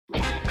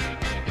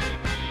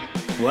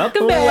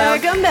Welcome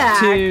back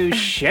to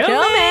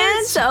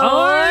Showmance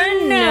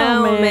or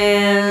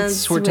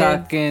No-Mance. We're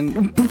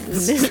talking...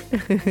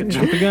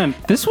 Jump the gun.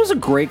 This was a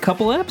great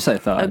couple eps, I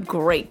thought. A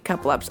great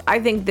couple eps. I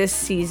think this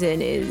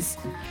season is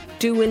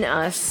doing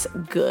us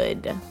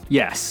good.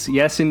 Yes,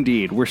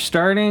 indeed. We're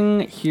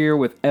starting here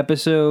with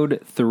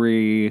episode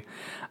 3.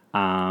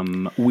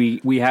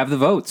 We have the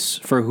votes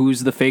for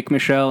who's the fake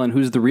Michelle and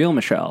who's the real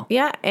Michelle.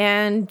 Yeah,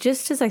 and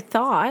just as I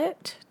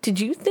thought, did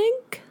you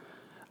think?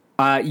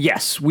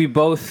 Yes, we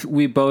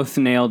both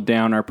nailed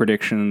down our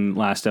prediction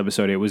last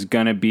episode. It was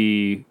gonna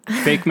be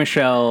fake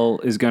Michelle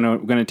is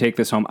gonna take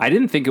this home. I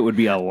didn't think it would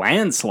be a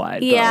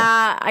landslide.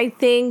 Yeah, I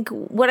think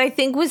what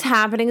was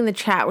happening in the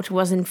chat, which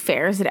wasn't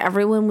fair, is that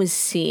everyone was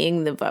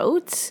seeing the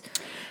votes.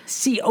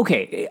 See,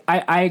 okay,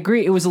 I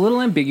agree. It was a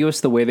little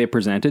ambiguous the way they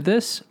presented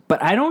this, but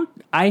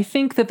I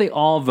think that they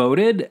all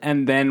voted,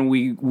 and then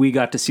we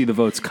got to see the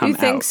votes come out. You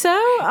think so?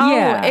 Oh,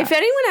 yeah. If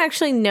anyone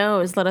actually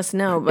knows, let us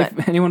know. But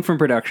if anyone from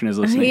production is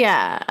listening.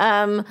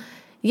 Yeah.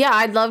 Yeah,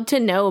 I'd love to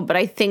know, but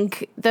I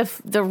think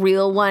the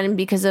real one,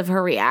 because of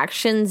her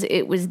reactions,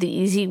 it was the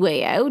easy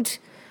way out.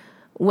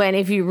 When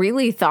if you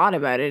really thought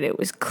about it, it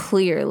was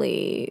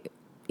clearly,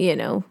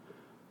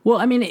 Well,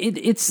 I mean,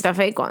 it's the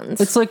fake ones.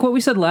 It's like what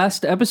we said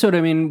last episode.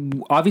 I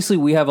mean, obviously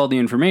we have all the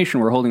information.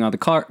 We're holding all the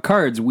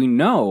cards. We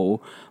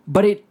know.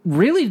 But it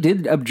really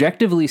did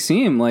objectively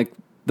seem like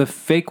the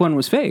fake one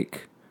was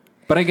fake.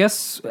 But I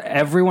guess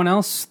everyone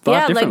else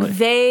thought differently. Like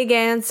vague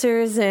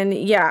answers. And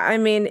I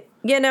mean,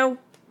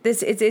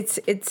 this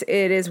it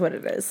is what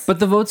it is. But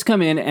the votes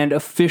come in, and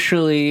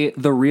officially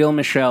the real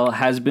Michelle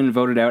has been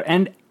voted out.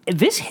 And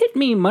this hit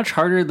me much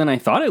harder than I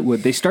thought it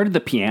would. They started the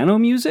piano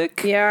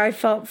music. Yeah, I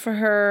felt for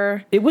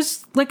her. It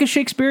was like a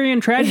Shakespearean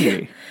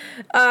tragedy.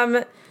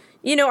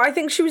 I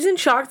think she was in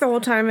shock the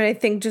whole time, and I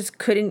think just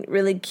couldn't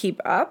really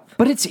keep up.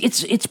 But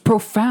it's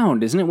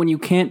profound, isn't it? When you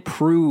can't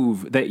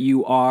prove that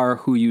you are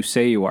who you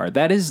say you are.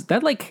 That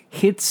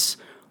hits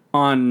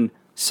on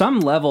some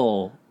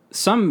level,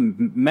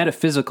 some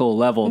metaphysical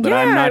level that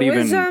I'm not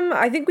even...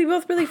 I think we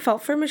both really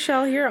felt for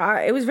Michelle here.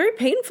 It was very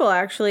painful,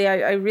 actually.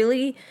 I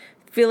really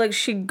feel like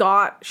she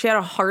had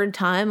a hard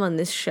time on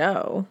this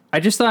show. I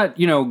just thought,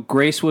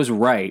 Grace was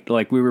right.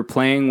 Like, we were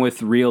playing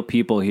with real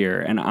people here,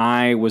 and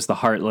I was the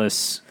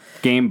heartless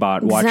game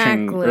bot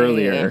watching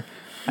earlier.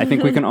 I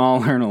think we can all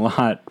learn a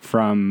lot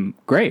from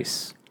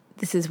Grace.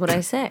 This is what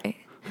I say.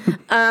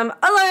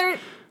 Alert!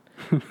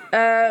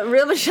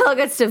 Real Michelle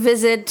gets to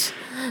visit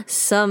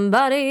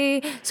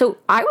somebody. So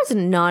I was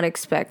not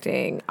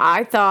expecting.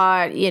 I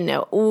thought,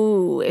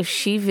 if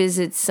she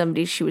visits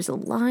somebody she was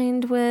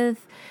aligned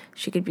with,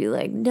 she could be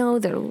like, no,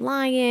 they're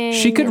lying.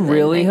 She could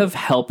really have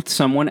helped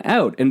someone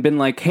out and been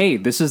like, hey,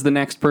 this is the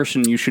next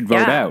person you should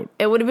vote out.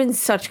 It would have been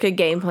such good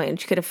gameplay, and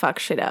she could have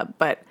fucked shit up,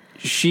 but...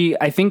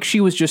 I think she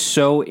was just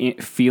so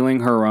feeling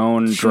her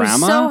own drama.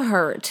 She was so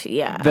hurt,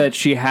 that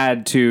she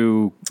had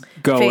to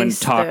go face and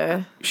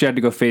talk. She had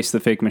to go face the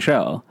fake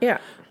Michelle. Yeah.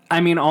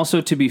 I mean, also,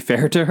 to be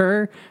fair to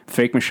her,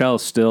 fake Michelle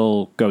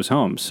still goes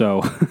home.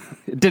 So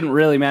it didn't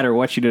really matter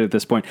what she did at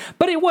this point.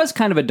 But it was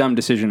kind of a dumb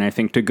decision, I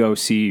think, to go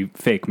see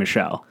fake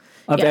Michelle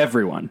of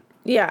everyone.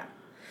 Yeah.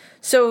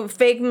 So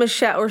fake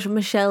Michelle, or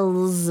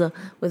Michelle's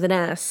with an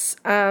S.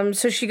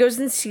 So she goes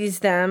and sees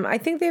them. I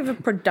think they have a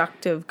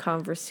productive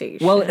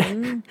conversation. Well,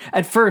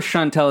 at first,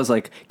 Chantel is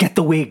like, get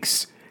the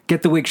wigs.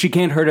 Get the wig. She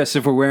can't hurt us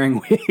if we're wearing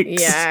wigs.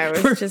 Yeah,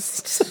 it was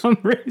just some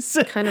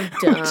reason. Kind of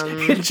dumb.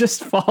 It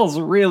just falls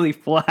really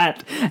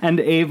flat, and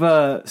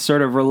Ava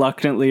sort of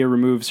reluctantly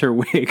removes her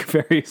wig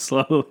very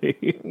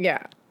slowly.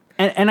 Yeah.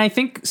 And I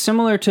think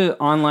similar to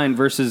online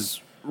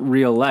versus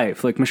real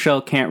life, like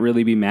Michelle can't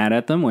really be mad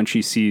at them when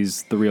she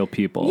sees the real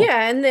people.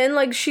 Yeah, and then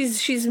like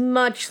she's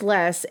much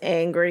less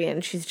angry,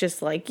 and she's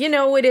just like,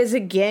 it is a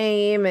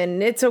game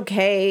and it's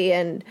okay,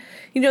 and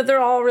they're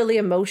all really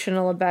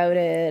emotional about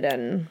it.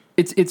 And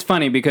it's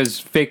funny because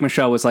fake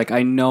Michelle was like,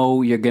 I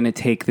know you're gonna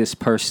take this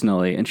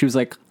personally, and she was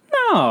like,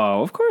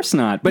 no, of course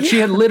not. But she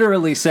had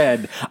literally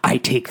said, I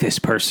take this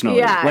personally,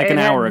 like an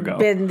hour ago.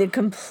 Been the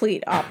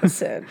complete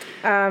opposite.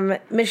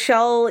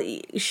 Michelle,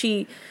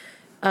 she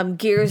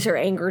gears her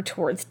anger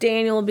towards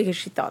Daniel because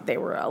she thought they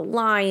were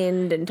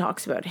aligned, and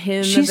talks about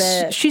him a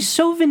bit. She's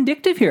so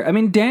vindictive here. I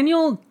mean,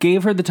 Daniel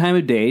gave her the time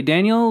of day.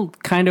 Daniel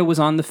kind of was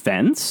on the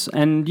fence,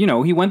 and,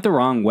 he went the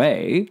wrong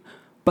way.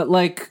 But,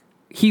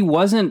 he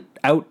wasn't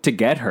out to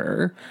get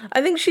her.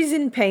 I think she's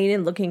in pain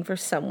and looking for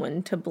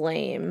someone to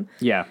blame.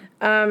 Yeah.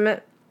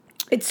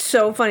 It's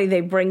so funny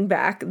they bring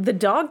back the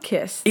dog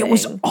kiss thing. It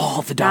was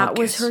all the dog kiss. That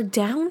was her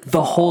downfall.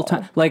 The whole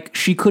time.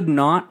 She could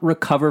not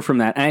recover from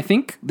that. And I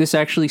think this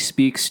actually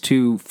speaks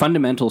to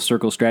fundamental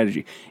circle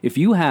strategy. If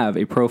you have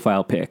a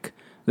profile pic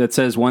that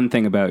says one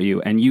thing about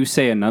you and you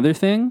say another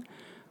thing,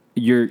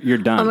 you're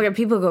done. Oh my God,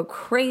 people go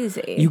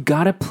crazy. You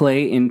gotta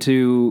play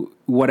into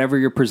whatever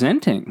you're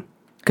presenting.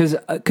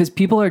 Because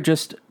people are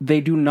they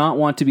do not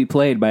want to be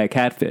played by a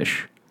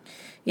catfish.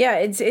 Yeah,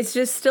 it's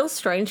just still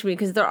strange to me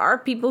because there are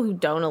people who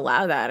don't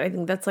allow that. I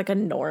think that's like a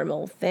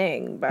normal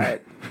thing,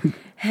 but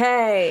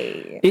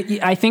hey.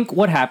 I think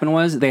what happened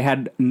was they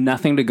had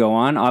nothing to go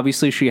on.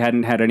 Obviously, she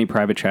hadn't had any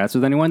private chats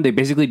with anyone. They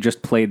basically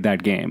just played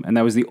that game, and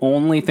that was the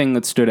only thing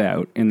that stood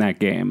out in that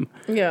game.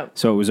 Yeah.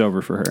 So it was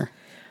over for her.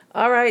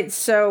 All right,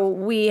 so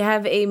we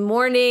have a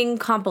morning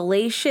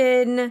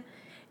compilation,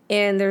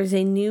 and there's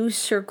a new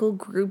circle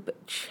group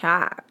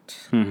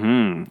chat.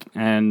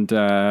 And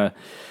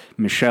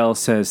Michelle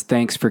says,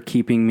 "Thanks for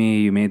keeping me.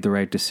 You made the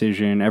right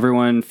decision."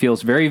 Everyone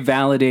feels very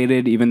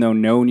validated, even though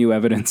no new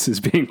evidence is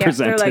being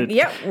presented. They're like,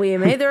 yep, we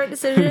made the right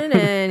decision,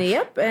 and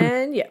yep.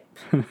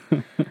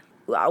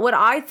 What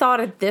I thought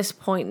at this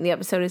point in the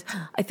episode is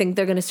I think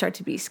they're going to start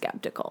to be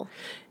skeptical.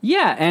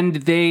 Yeah, and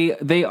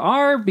they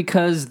are,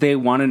 because they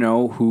want to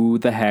know who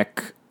the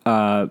heck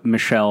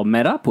Michelle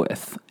met up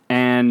with.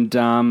 And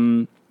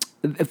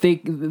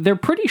they're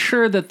pretty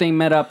sure that they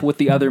met up with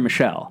the other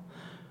Michelle,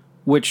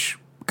 which,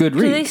 good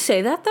read. Do they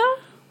say that, though?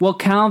 Well,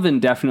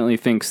 Calvin definitely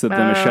thinks that the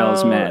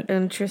Michelles met.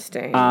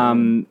 Interesting.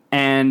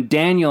 And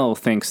Daniel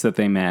thinks that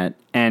they met.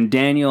 And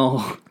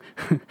Daniel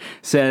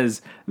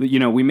says,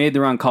 we made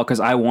the wrong call because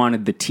I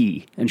wanted the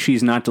tea, and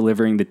she's not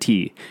delivering the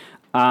tea.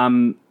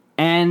 I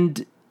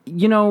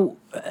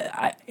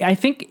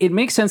think it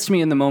makes sense to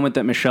me in the moment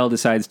that Michelle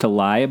decides to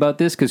lie about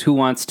this, because who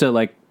wants to,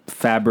 like,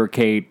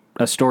 fabricate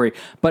a story?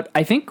 But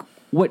I think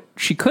what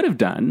she could have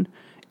done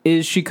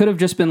is she could have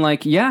just been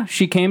like, yeah,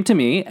 she came to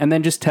me, and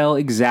then just tell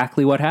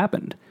exactly what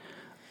happened.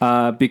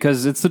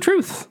 Because it's the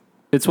truth.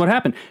 It's what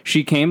happened.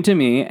 She came to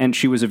me, and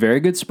she was a very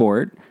good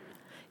sport.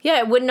 Yeah,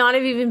 it would not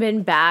have even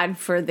been bad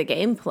for the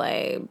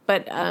gameplay,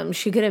 but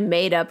she could have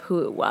made up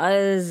who it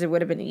was. It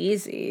would have been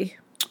easy.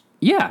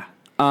 Yeah.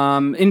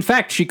 In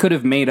fact, she could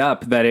have made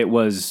up that it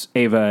was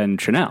Ava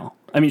and Chanel.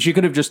 I mean, she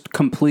could have just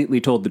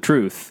completely told the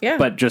truth,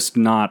 but just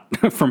not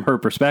from her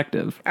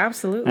perspective.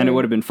 Absolutely. And it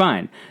would have been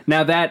fine.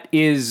 Now, that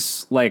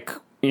is, like,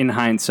 in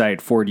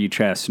hindsight, 4D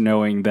chess,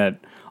 knowing that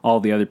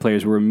all the other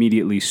players were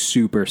immediately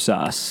super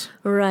sus.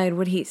 Right,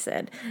 what he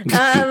said.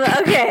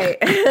 Okay.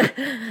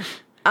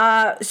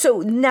 So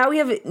now we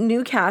have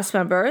new cast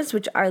members,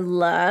 which I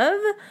love.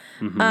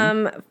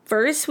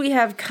 First, we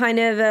have kind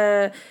of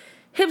a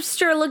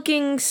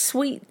hipster-looking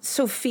sweet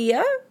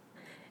Sophia.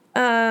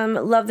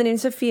 Love the name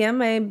Sophia.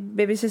 My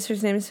baby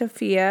sister's name is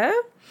Sophia.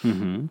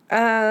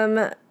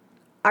 I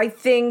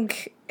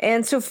think,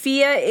 and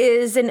Sophia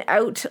is an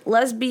out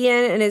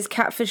lesbian and is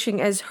catfishing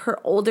as her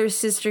older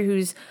sister,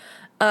 who's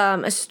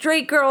a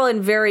straight girl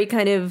and very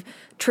kind of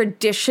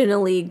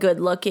traditionally good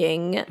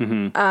looking.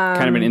 Kind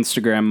of an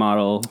Instagram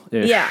model.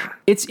 Yeah.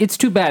 It's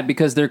too bad,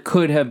 because there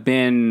could have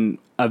been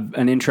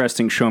an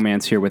interesting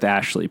showmance here with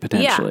Ashley,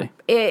 potentially.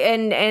 Yeah.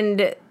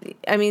 And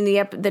I mean,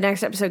 the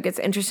next episode gets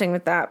interesting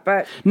with that,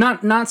 but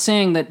not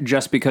saying that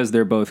just because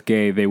they're both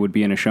gay they would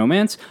be in a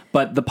showmance,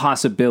 but the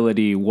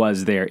possibility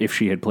was there if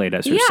she had played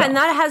as herself. Yeah, and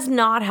that has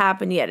not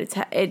happened yet.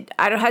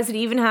 Has it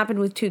even happened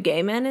with two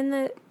gay men in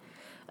the?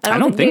 I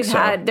don't think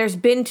so. There's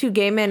been two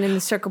gay men in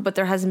the circle, but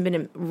there hasn't been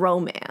a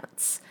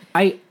romance.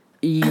 I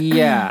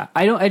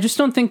just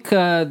don't think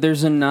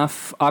there's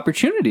enough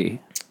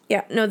opportunity.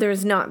 Yeah, no,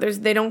 there's not.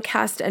 They don't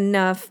cast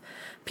enough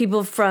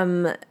people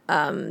from the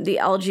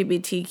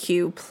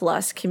LGBTQ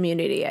plus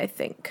community, I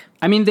think.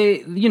 I mean, they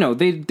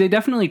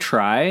definitely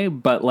try,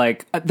 but,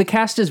 like, the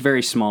cast is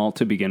very small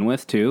to begin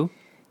with, too.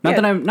 Not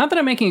that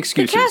I'm making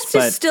excuses. The cast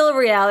is still a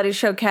reality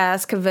show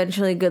cast,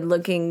 conventionally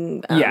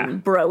good-looking,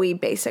 bro-y,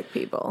 basic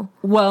people.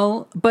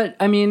 Well, but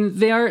I mean,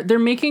 they're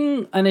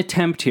making an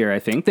attempt here. I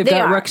think they've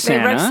got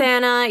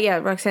Roxana.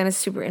 Roxana's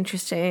super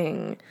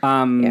interesting.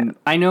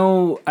 I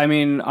know. I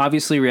mean,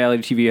 obviously,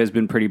 reality TV has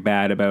been pretty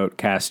bad about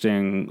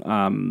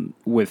casting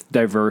with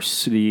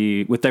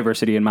diversity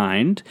in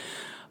mind.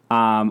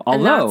 Although,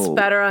 and that's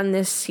better on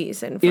this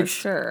season for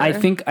sure. I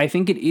think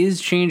it is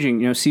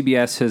changing.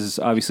 CBS has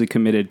obviously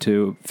committed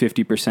to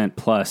 50%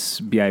 plus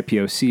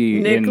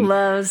BIPOC. Nick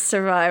loves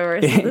Survivor.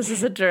 So this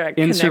is a direct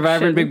in connection.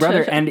 Survivor and Big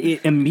Brother, and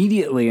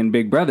immediately in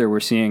Big Brother, we're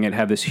seeing it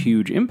have this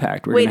huge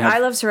impact. I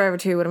love Survivor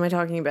too. What am I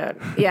talking about?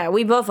 Yeah,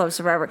 we both love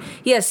Survivor.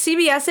 Yes,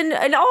 CBS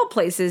and all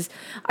places.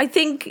 I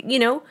think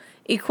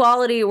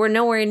equality, we're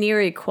nowhere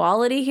near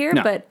equality here,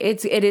 but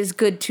it is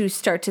good to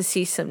start to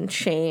see some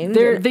change.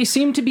 They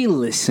seem to be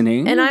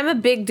listening. And I'm a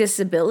big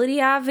disability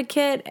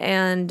advocate,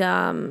 and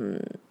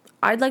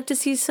I'd like to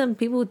see some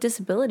people with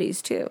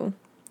disabilities too.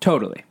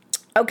 Totally.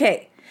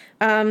 Okay.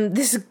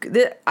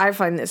 I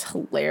find this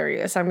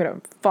hilarious. I'm going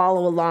to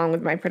follow along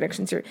with my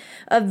predictions here.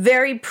 A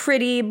very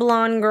pretty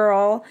blonde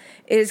girl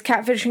is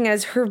catfishing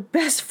as her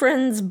best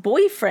friend's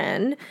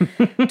boyfriend,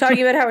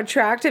 talking about how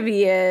attractive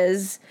he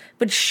is,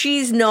 but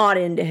she's not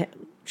into him.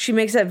 She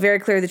makes that very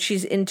clear that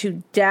she's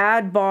into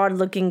dad bod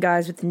looking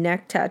guys with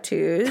neck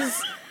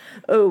tattoos.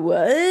 Oh,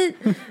 what?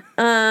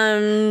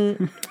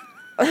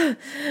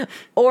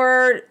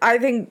 Or I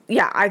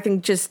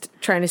think just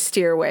trying to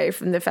steer away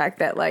from the fact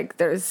that, like,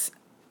 there's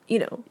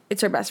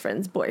it's her best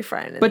friend's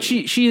boyfriend. But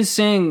she is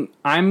saying,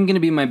 I'm going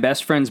to be my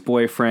best friend's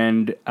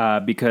boyfriend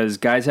because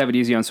guys have it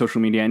easy on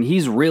social media, and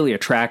he's really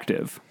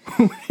attractive,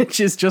 which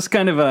is just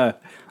kind of a,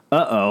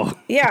 uh-oh.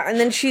 Yeah, and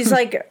then she's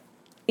like,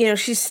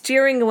 she's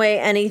steering away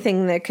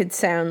anything that could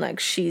sound like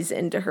she's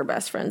into her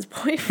best friend's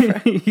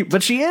boyfriend.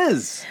 But she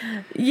is.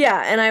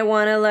 Yeah, and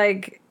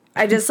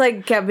I just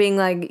kept being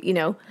like,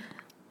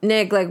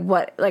 Nick,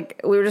 what,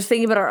 we were just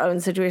thinking about our own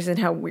situation and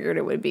how weird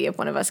it would be if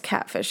one of us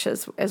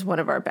catfished as one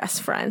of our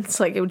best friends.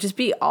 It would just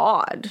be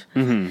odd.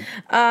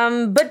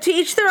 Mm-hmm. But to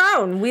each their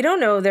own. We don't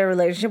know their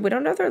relationship. We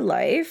don't know their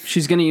life.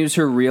 She's going to use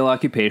her real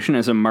occupation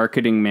as a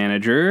marketing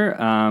manager,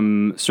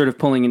 sort of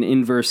pulling an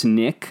inverse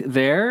Nick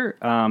there,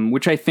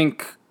 which I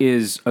think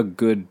is a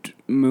good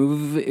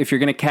move. If you're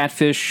going to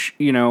catfish,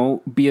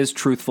 be as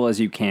truthful as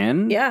you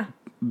can. Yeah.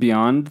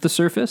 Beyond the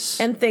surface.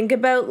 And think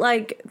about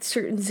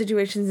certain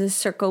situations in this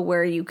circle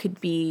where you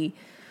could be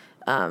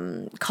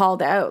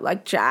called out,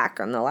 like Jack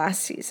on the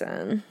last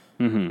season.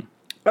 Mm-hmm.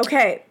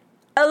 Okay,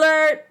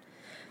 alert!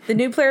 The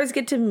new players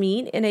get to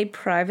meet in a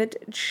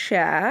private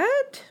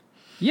chat.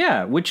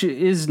 Yeah, which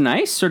is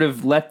nice. Sort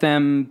of let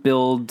them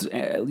build,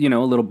 a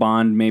little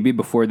bond maybe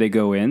before they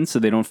go in so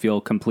they don't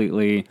feel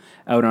completely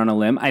out on a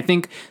limb. I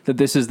think that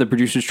this is the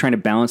producers trying to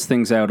balance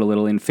things out a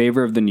little in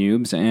favor of the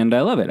noobs, and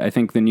I love it. I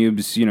think the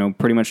noobs,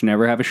 pretty much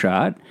never have a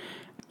shot.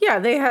 Yeah,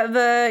 they have,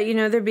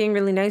 they're being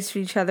really nice to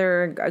each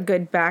other, a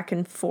good back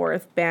and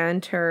forth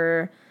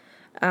banter,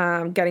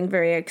 getting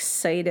very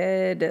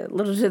excited.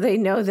 Little do they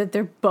know that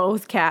they're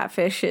both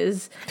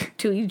catfishes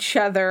to each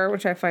other,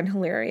 which I find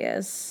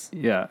hilarious.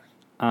 Yeah.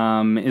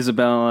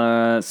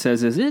 Isabella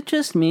says, is it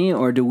just me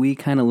or do we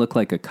kind of look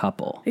like a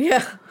couple?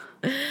 Yeah.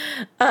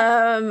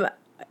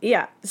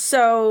 Yeah.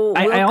 So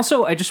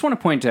I just want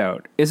to point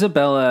out,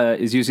 Isabella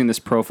is using this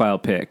profile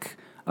pic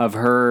of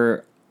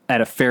her at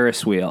a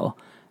Ferris wheel,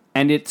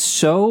 and it's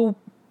so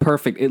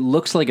perfect. It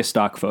looks like a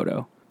stock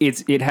photo.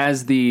 It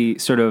has the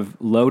sort of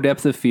low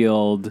depth of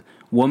field,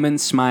 woman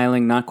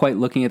smiling, not quite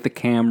looking at the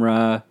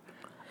camera.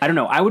 I don't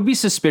know. I would be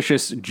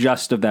suspicious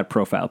just of that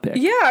profile pic.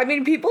 Yeah, I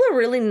mean, people are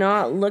really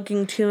not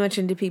looking too much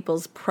into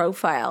people's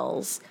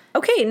profiles.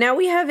 Okay, now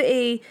we have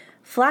a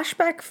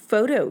flashback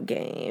photo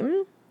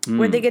game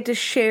where they get to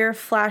share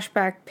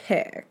flashback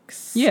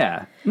pics.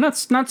 Yeah,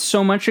 not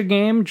so much a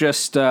game,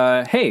 just,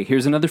 hey,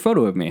 here's another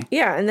photo of me.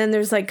 Yeah, and then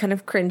there's kind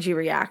of cringy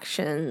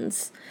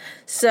reactions.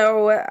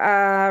 So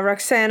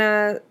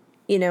Roxana,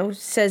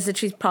 says that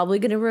she's probably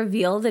going to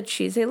reveal that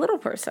she's a little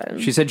person.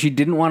 She said she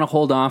didn't want to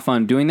hold off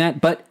on doing that,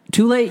 but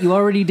too late, you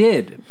already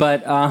did.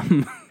 But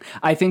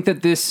I think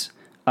that this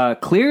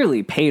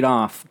clearly paid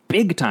off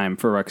big time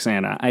for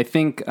Roxana. I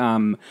think,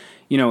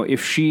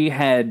 if she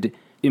had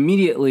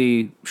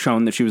immediately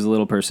shown that she was a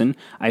little person,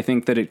 I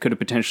think that it could have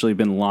potentially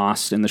been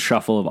lost in the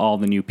shuffle of all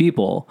the new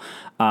people.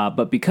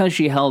 But because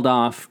she held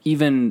off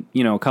even,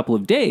 a couple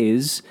of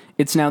days,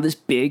 it's now this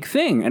big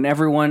thing. And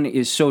everyone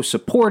is so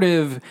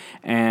supportive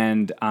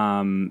and,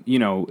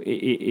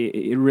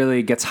 it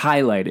really gets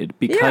highlighted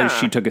because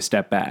she took a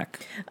step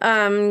back.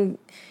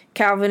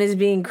 Calvin is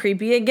being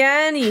creepy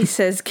again. He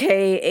says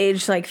Kay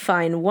aged like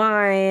fine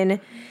wine.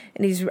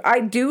 And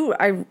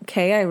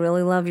Kay, I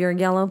really love your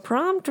yellow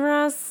prom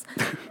dress.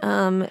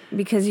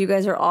 Because you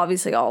guys are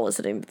obviously all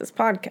listening to this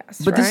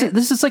podcast, but right?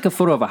 this is like a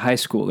photo of a high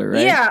schooler,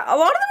 right? Yeah, a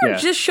lot of them are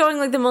just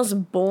showing the most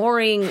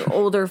boring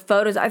older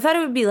photos. I thought it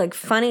would be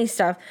funny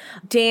stuff.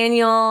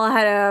 Daniel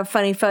had a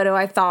funny photo,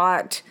 I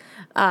thought,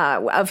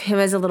 of him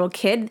as a little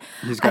kid.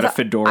 He's got a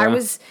fedora. I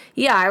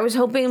was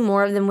hoping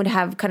more of them would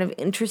have kind of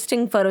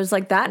interesting photos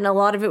like that, and a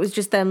lot of it was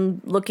just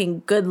them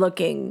looking good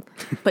looking,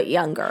 but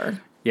younger.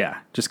 Yeah,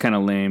 just kind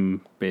of lame,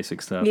 basic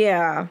stuff.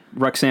 Yeah.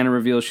 Roxana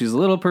reveals she's a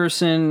little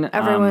person.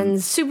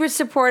 Everyone's super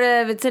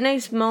supportive. It's a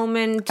nice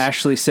moment.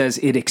 Ashley says,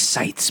 it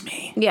excites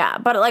me. Yeah,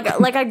 but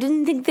I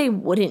didn't think they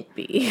wouldn't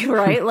be,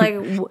 right?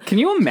 Can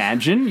you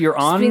imagine? You're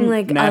on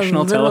being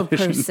national a little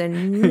television.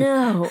 Person.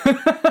 No.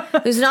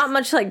 There's not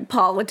much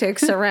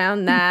politics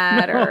around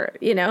that or.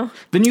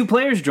 The new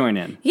players join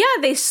in. Yeah,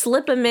 they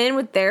slip them in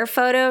with their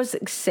photos.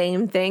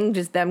 Same thing,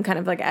 just them kind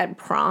of at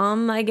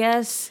prom, I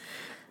guess.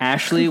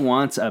 Ashley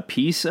wants a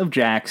piece of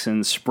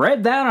Jackson.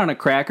 Spread that on a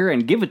cracker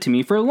and give it to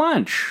me for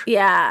lunch.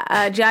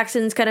 Yeah,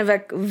 Jackson's kind of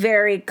a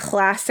very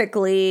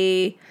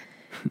classically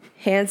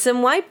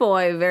handsome white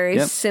boy. Very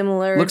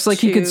similar. Looks like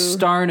he could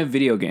star in a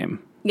video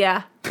game.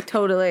 Yeah,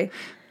 totally.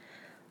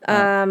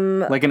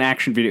 Like an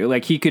action video.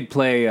 He could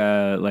play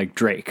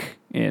Drake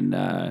in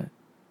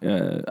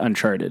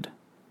Uncharted.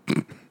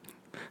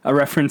 A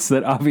reference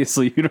that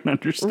obviously you don't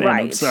understand.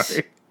 Right. I'm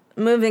sorry.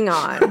 Moving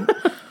on.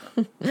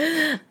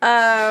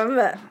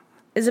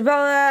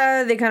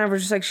 Isabella, they kind of were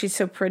just she's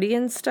so pretty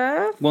and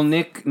stuff. Well,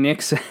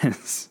 Nick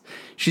says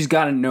she's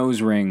got a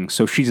nose ring,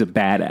 so she's a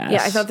badass.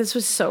 Yeah, I thought this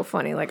was so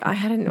funny. I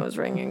had a nose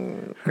ring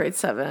in grade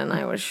 7, and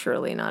I was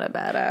surely not a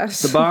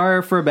badass. The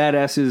bar for a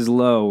badass is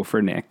low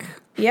for Nick.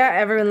 Yeah,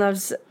 everyone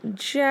loves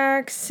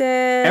Jackson.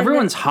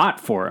 Everyone's hot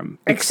for him.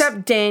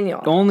 Except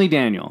Daniel. Only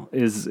Daniel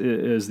is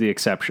the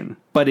exception.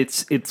 But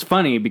it's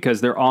funny because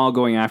they're all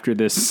going after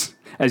this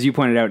as you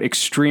pointed out,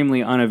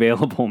 extremely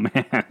unavailable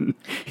man.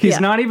 He's Yeah.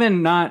 not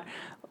even not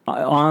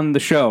on the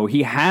show.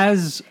 He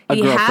has a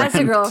He girlfriend. has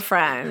a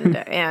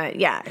girlfriend.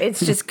 Yeah,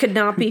 it's just could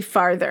not be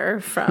farther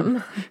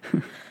from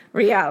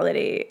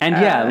reality. And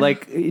yeah,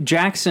 like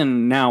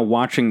Jackson now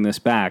watching this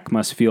back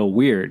must feel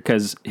weird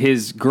because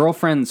his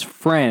girlfriend's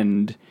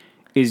friend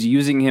is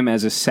using him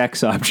as a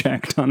sex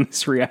object on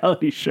this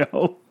reality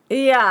show.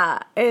 Yeah,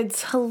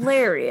 it's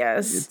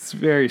hilarious. It's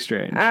very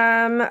strange.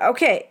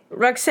 Okay,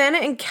 Roxana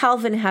and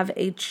Calvin have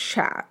a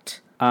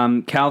chat.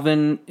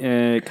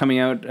 Calvin coming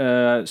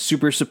out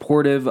super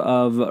supportive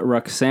of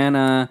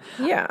Roxana.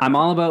 Yeah. I'm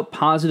all about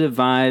positive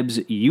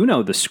vibes. You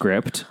know the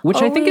script, which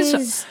I think is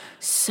Always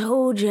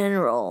so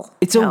general.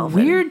 it's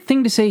Calvin. a weird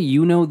thing to say.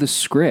 You know the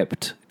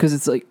script because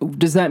it's like,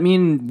 does that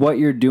mean what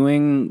you're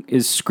doing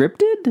is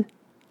scripted?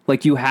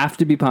 Like you have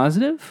to be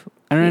positive?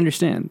 I don't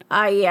understand.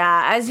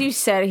 Yeah, as you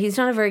said, he's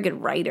not a very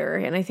good writer,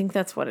 and I think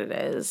that's what it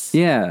is.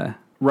 Yeah.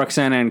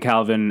 Roxana and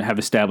Calvin have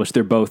established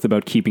they're both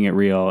about keeping it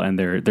real, and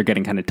they're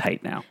getting kind of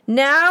tight now.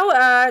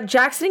 Now,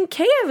 Jackson and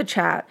Kay have a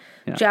chat.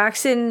 Yeah.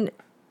 Jackson,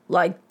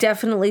 like,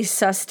 definitely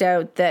sussed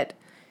out that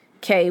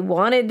Kay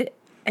wanted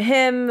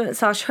him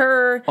 /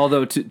 her.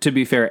 Although, to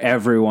be fair,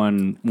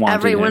 everyone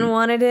wanted him.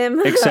 Wanted him.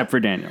 Except for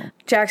Daniel.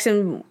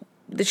 Jackson,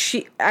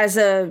 she, as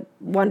a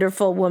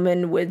wonderful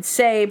woman would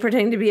say,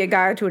 pretending to be a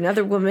guy to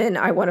another woman,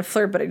 I want to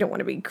flirt, but I don't want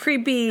to be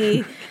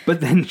creepy.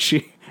 But then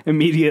she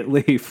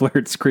immediately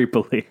flirts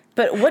creepily.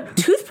 But what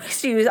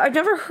toothpaste do you use? I've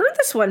never heard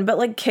this one, but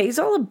like Kay's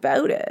all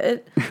about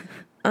it.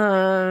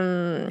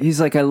 He's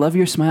like, I love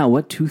your smile.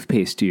 What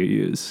toothpaste do you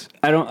use?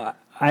 I don't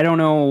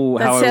know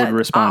how I would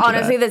respond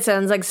honestly, to that. that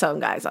sounds like some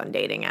guys on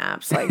dating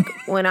apps. Like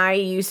when I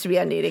used to be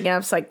on dating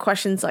apps, like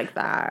questions like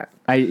that.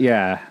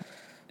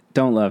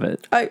 Don't love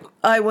it.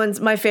 I once,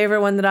 my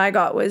favorite one that I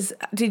got was,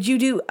 did you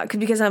do,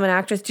 because I'm an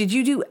actress, did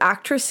you do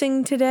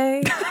actressing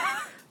today?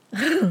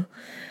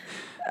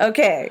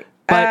 Okay.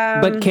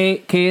 But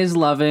Kay is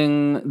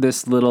loving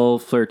this little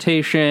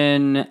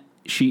flirtation.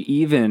 She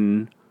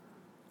even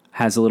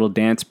has a little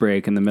dance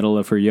break in the middle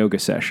of her yoga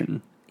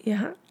session.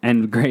 Yeah.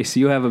 And Grace,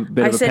 you have a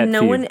bit I of a said pet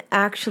no peeve. one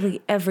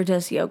actually ever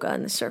does yoga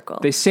in the circle.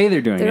 They say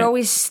they're doing it. They're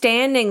always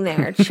standing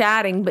there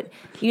chatting, but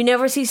you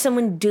never see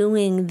someone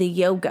doing the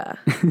yoga.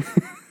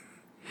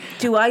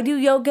 Do I do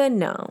yoga?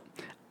 No.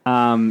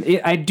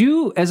 I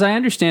do, as I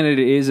understand it,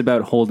 it is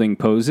about holding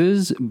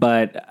poses,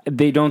 but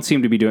they don't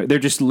seem to be doing. They're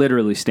just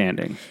literally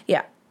standing.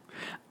 Yeah.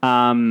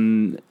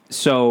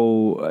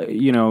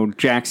 So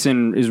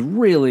Jackson is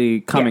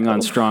really coming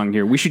on strong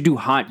here. We should do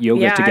hot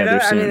yoga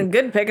together soon. I mean,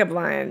 good pickup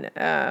line.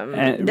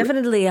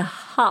 Definitely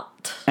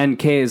hot. And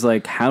Kay is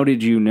like, how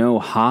did you know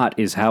hot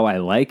is how I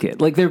like it?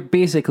 Like, they're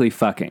basically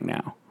fucking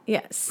now.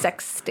 Yeah,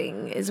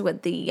 sexting is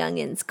what the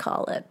youngins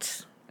call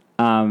it.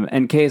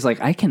 And Kay is like,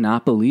 I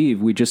cannot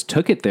believe we just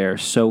took it there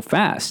so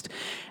fast.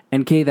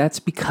 And Kay, that's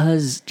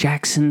because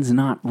Jackson's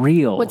not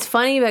real. What's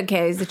funny about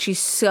Kay is that she's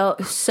so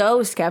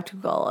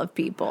skeptical of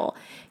people,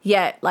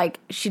 yet like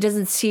she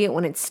doesn't see it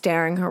when it's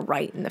staring her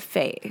right in the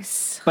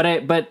face.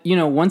 But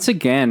once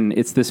again,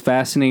 it's this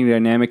fascinating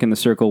dynamic in the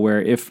circle where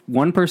if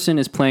one person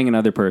is playing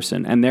another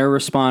person and they're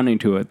responding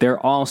to it, they're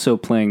also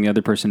playing the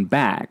other person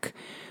back.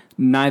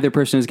 Neither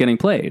person is getting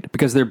played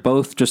because they're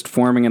both just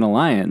forming an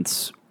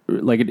alliance.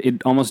 Like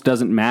it almost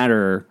doesn't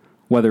matter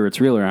whether it's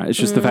real or not. It's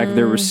just the fact that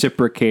they're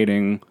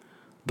reciprocating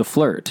the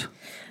flirt.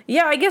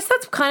 Yeah, I guess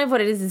that's kind of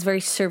what it is. It's very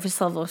surface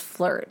level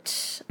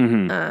flirt.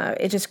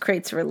 It just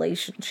creates a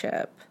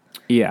relationship.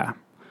 Yeah.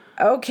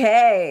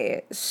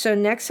 Okay, so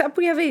next up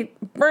we have a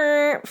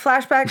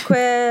flashback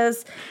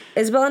quiz.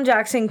 Isabel and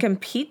Jackson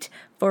compete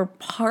for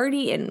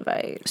party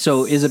invites.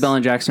 So Isabel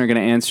and Jackson are going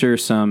to answer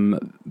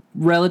some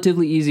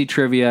relatively easy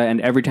trivia, and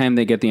every time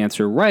they get the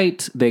answer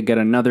right, they get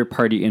another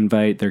party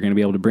invite. They're going to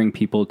be able to bring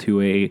people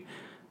to a,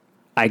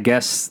 I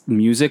guess,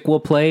 music will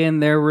play in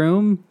their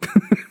room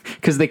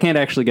because they can't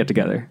actually get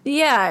together.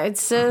 Yeah,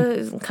 it's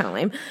kind of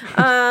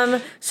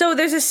lame. So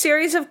there's a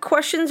series of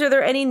questions. Are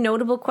there any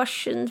notable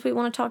questions we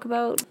want to talk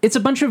about? It's a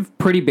bunch of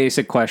pretty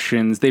basic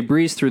questions. They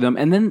breeze through them.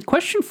 And then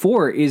question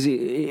 4 is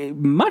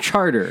much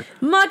harder.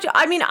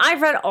 I mean,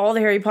 I've read all the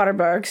Harry Potter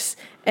books,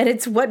 and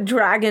it's what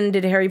dragon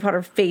did Harry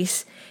Potter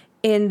face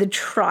in the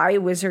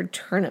Triwizard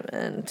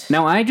Tournament?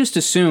 Now, I just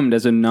assumed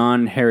as a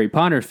non-Harry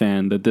Potter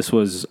fan that this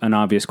was an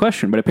obvious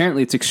question, but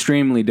apparently it's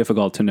extremely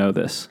difficult to know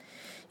this.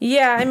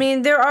 Yeah, I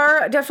mean, there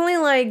are definitely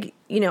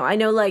I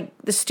know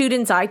the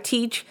students I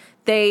teach,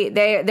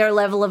 their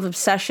level of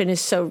obsession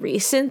is so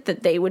recent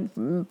that they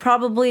would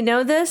probably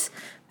know this.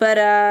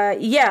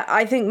 But yeah,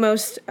 I think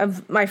most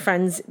of my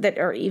friends that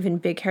are even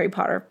big Harry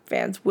Potter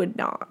fans would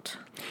not.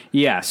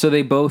 Yeah, so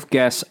they both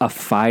guess a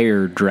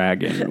fire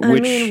dragon. I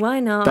mean, why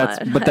not?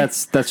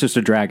 That's just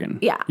a dragon.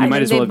 Yeah, you I might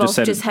think as well they have both just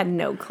said just had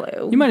no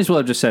clue. You might as well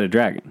have just said a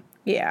dragon.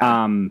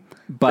 Yeah.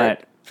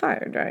 But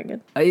fire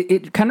dragon.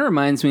 It kind of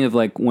reminds me of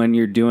when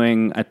you're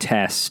doing a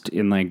test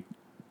in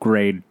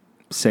grade,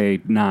 say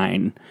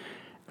 9,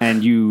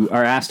 and you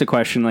are asked a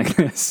question like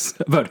this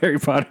about Harry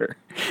Potter,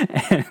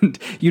 and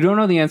you don't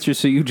know the answer,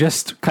 so you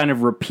just kind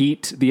of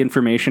repeat the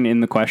information in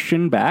the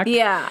question back.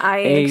 Yeah, I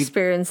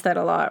experience that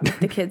a lot with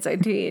the kids I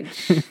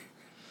teach.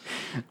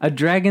 A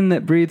dragon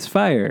that breathes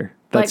fire.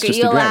 That's Like just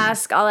a dragon.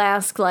 I'll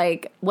ask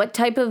like, what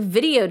type of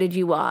video did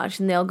you watch?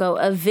 And they'll go,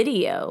 a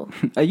video.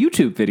 A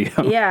YouTube video.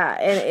 Yeah,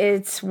 and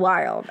it's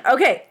wild.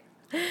 Okay.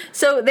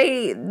 So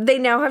they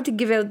now have to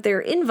give out their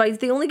invites.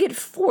 They only get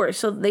 4,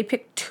 so they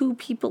pick 2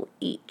 people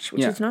each,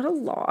 which Yeah. is not a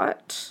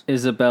lot.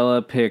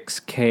 Isabella picks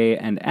Kay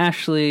and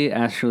Ashley.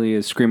 Ashley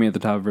is screaming at the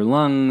top of her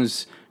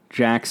lungs.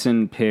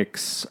 Jackson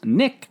picks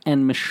Nick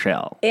and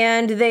Michelle.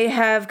 And they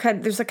have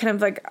there's a kind of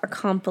like a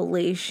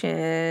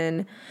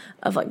compilation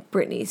of like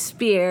Britney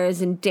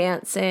Spears and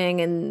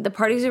dancing, and the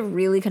parties are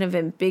really kind of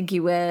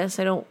ambiguous.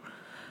 I don't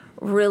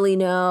really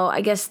know.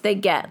 I guess they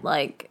get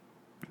like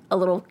a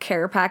little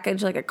care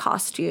package, like a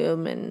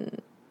costume and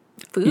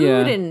food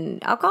Yeah.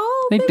 and alcohol.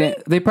 They maybe?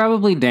 they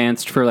probably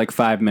danced for like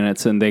 5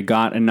 minutes, and they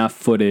got enough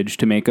footage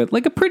to make a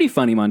pretty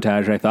funny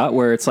montage, I thought,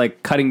 where it's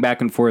like cutting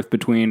back and forth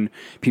between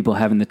people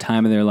having the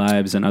time of their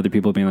lives and other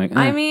people being like,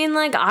 I mean,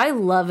 like, I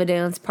love a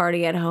dance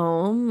party at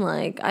home.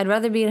 Like, I'd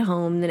rather be at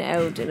home than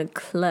out in a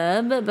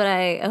club, but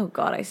oh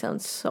God, I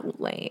sound so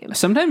lame.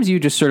 Sometimes you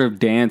just sort of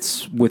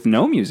dance with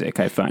no music,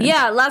 I find.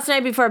 Yeah, last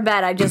night before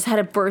bed, I just had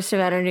a burst of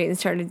energy and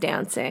started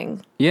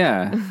dancing.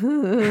 Yeah.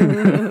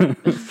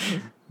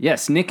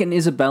 Yes, Nick and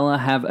Isabella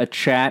have a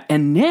chat,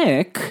 and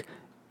Nick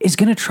is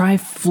going to try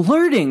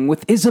flirting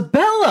with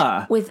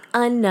Isabella. With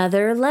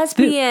another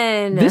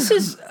lesbian. This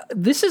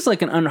is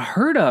like an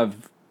unheard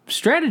of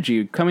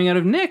strategy coming out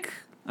of Nick.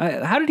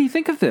 How did he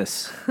think of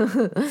this?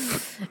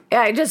 Yeah,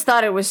 I just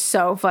thought it was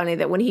so funny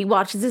that when he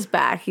watches this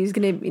back, he's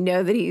going to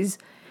know that he's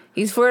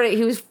flirting.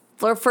 He was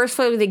first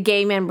flirting with a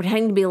gay man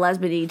pretending to be a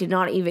lesbian. He did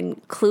not even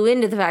clue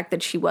into the fact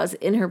that she was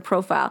in her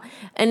profile.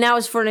 And now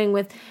is flirting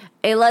with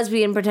a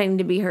lesbian pretending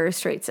to be her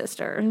straight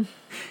sister.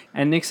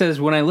 And Nick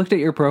says, when I looked at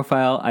your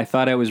profile, I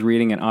thought I was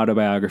reading an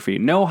autobiography.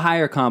 No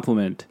higher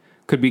compliment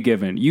could be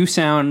given. You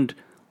sound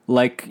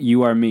like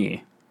you are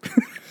me.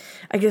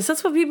 I guess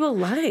that's what people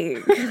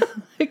like.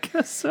 I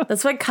guess so.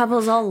 That's why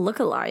couples all look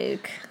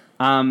alike.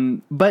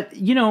 But,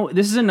 you know,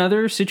 this is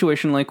another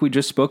situation like we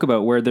just spoke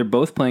about where they're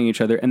both playing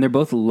each other and they're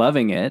both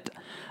loving it.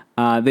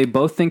 They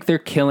both think they're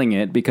killing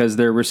it because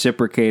they're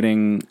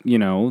reciprocating, you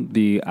know,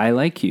 the I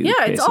like you.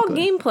 Yeah, it's all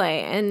basically.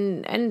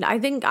 gameplay, and I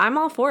think I'm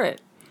all for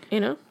it, you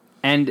know?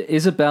 And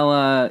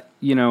Isabella,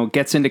 you know,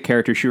 gets into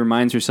character. She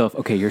reminds herself,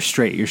 okay, you're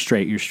straight, you're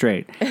straight, you're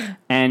straight.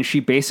 And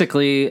she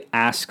basically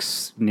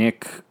asks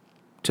Nick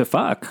to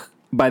fuck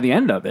by the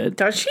end of it.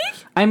 Does she?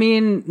 I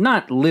mean,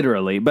 not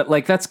literally, but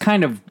like that's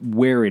kind of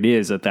where it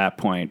is at that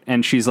point.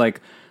 And she's like,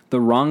 the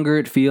wronger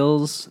it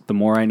feels, the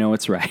more I know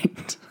it's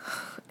right.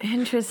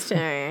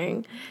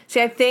 Interesting.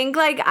 See, I think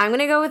like I'm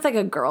gonna go with like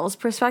a girl's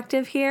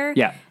perspective here.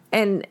 Yeah.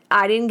 And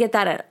I didn't get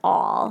that at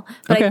all.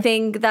 But Okay. I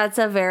think that's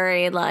a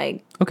very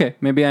like Okay,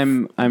 maybe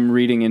I'm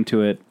reading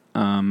into it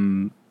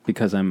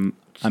because I'm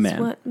a it's man.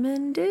 what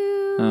men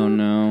do. Oh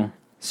no.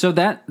 So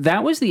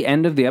that was the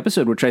end of the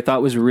episode, which I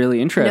thought was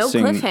really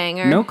interesting.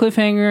 cliffhanger. No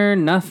cliffhanger,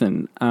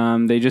 nothing.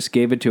 They just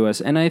gave it to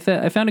us, and I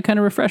found it kind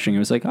of refreshing. It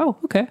was like, oh,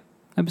 okay,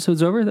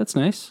 episode's over. That's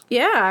nice.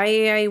 Yeah,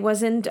 I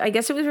wasn't. I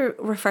guess it was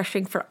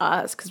refreshing for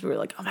us because we were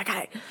like, oh my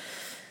God.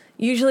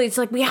 Usually it's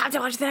like we have to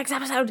watch the next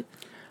episode.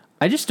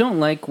 I just don't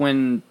like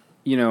when,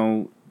 you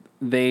know,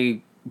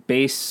 they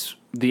base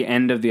the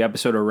end of the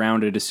episode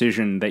around a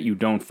decision that you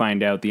don't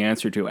find out the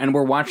answer to. And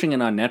we're watching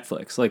it on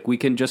Netflix. Like, we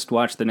can just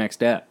watch the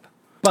next ep.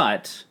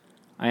 But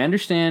I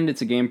understand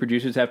it's a game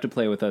producers have to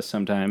play with us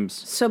sometimes.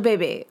 So,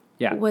 baby,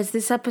 Yeah. was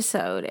this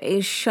episode a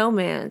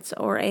showmance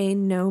or a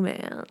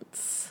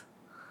no-mance?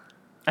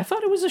 I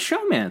thought it was a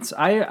showmance.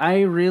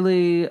 I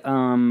really,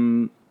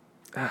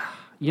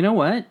 you know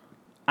what?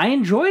 I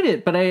enjoyed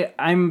it, but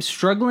I'm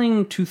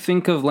struggling to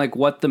think of, like,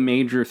 what the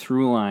major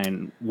through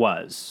line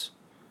was.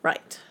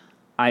 Right.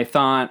 I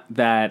thought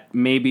that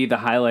maybe the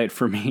highlight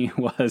for me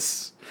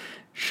was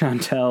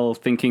Chantel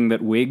thinking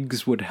that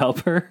wigs would help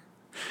her.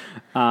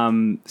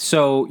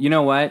 So, you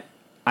know what?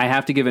 I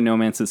have to give it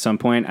no-mance at some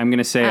point. I'm going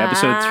to say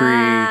episode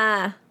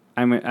 3.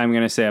 I'm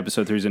going to say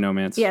episode 3 is a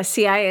no-mance. Yeah,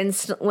 see,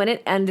 when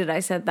it ended, I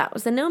said that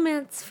was a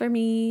no-mance for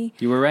me.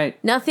 You were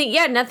right.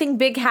 Nothing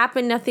big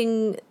happened.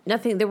 Nothing,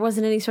 there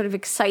wasn't any sort of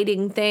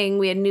exciting thing.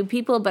 We had new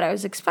people, but I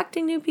was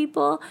expecting new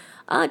people.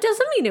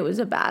 Doesn't mean it was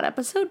a bad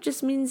episode.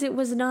 Just means it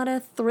was not a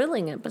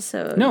thrilling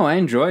episode. No, I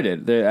enjoyed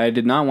it. I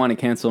did not want to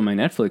cancel my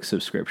Netflix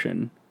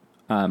subscription.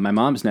 My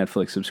mom's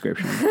Netflix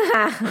subscription.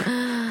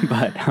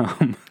 But,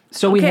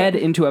 so we Okay. head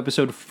into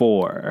episode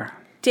 4.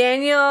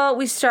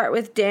 We start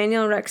with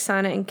Daniel,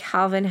 Roxana, and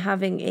Calvin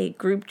having a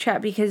group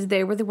chat because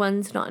they were the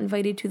ones not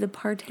invited to the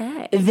party.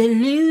 The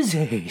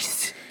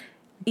losers.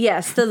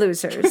 Yes, the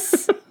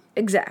losers.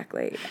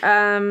 Exactly.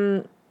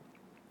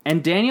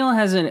 And Daniel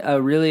has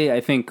a really, I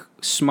think,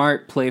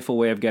 smart, playful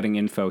way of getting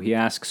info. He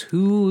asks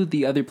who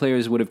the other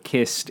players would have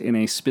kissed in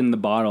a spin the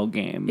bottle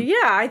game.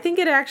 Yeah, I think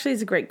it actually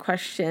is a great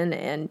question.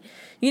 And,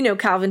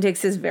 Calvin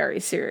takes this very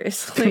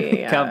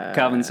seriously.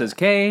 Calvin says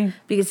Kay.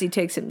 Because he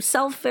takes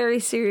himself very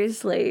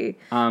seriously.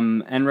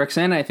 And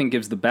Roxana, I think,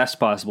 gives the best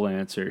possible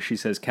answer. She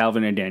says,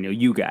 Calvin and Daniel,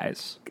 you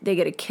guys. They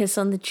get a kiss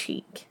on the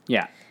cheek.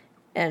 Yeah.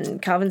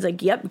 And Calvin's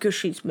like, yep, because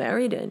she's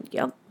married, and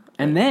yep.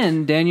 And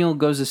then Daniel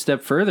goes a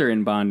step further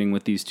in bonding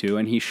with these two,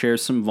 and he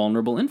shares some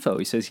vulnerable info.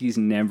 He says he's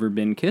never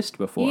been kissed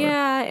before.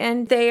 Yeah,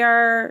 and they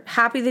are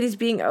happy that he's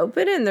being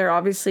open, and they're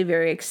obviously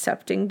very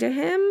accepting to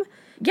him.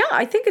 Yeah,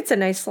 I think it's a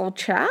nice little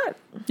chat.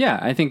 Yeah,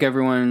 I think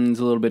everyone's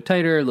a little bit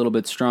tighter, a little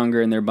bit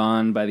stronger in their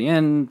bond by the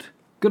end.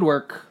 Good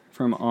work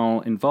from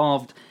all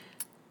involved.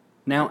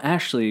 Now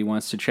Ashley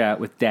wants to chat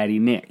with Daddy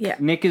Nick. Yeah.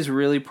 Nick is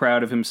really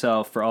proud of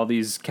himself for all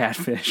these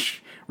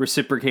catfish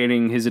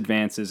reciprocating his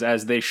advances,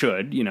 as they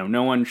should.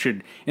 No one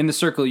should, in the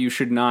circle, you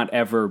should not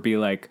ever be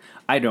like,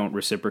 I don't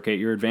reciprocate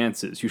your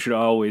advances. You should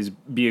always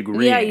be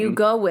agreeing. Yeah, you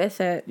go with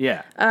it.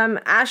 Yeah.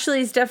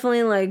 Ashley's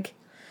definitely like,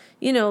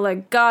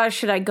 gosh,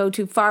 should I go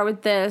too far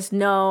with this?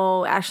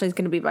 No, Ashley's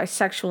going to be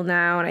bisexual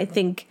now. And I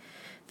think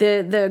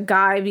the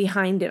guy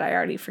behind it, I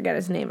already forget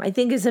his name, I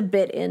think is a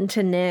bit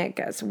into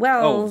Nick as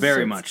well. Oh,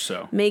 very much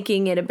so.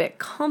 Making it a bit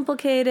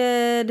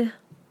complicated.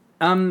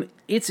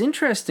 It's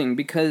interesting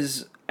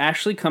because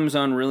Ashley comes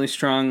on really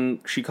strong.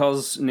 She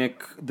calls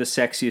Nick the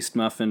sexiest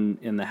muffin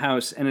in the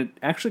house, and it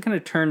actually kind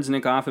of turns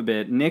Nick off a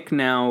bit. Nick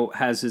now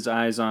has his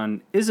eyes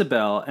on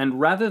Isabel, and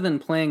rather than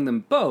playing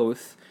them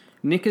both,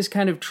 Nick is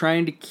kind of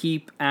trying to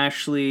keep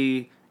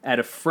Ashley at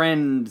a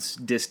friend's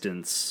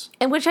distance.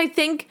 And which I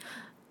think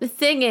the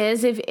thing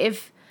is,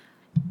 if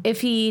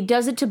he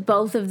does it to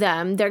both of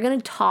them, they're going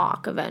to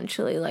talk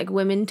eventually. Like,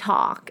 women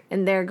talk,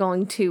 and they're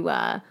going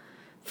to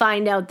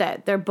find out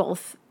that they're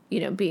both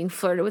being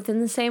flirted with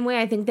in the same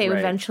way. I think they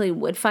eventually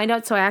would find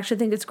out. So I actually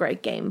think it's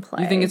great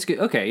gameplay. You think it's good?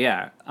 Okay,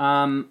 yeah.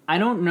 I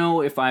don't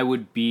know if I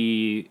would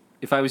be,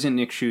 if I was in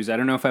Nick's shoes, I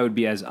don't know if I would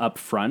be as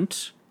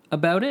upfront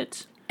about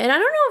it. And I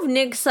don't know if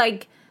Nick's,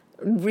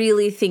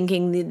 really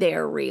thinking that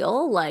they're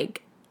real.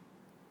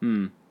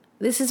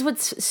 This is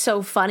what's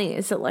so funny,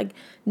 is that,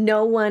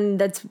 no one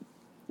that's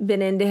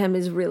been into him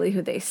is really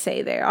who they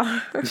say they are.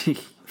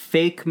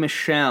 Fake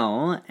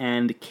Michelle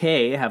and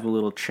Kay have a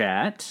little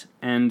chat,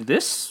 and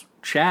this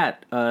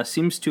chat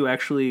seems to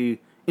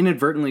actually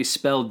inadvertently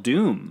spell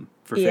doom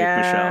for Fake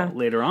Michelle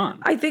later on.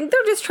 I think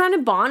they're just trying to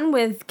bond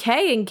with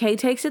Kay, and Kay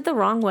takes it the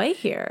wrong way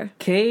here.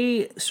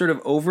 Kay sort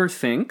of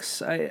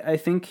overthinks, I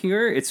think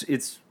here.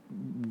 It's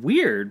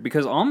weird,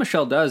 because all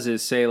Michelle does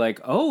is say,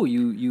 oh,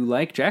 you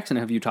like Jackson,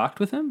 have you talked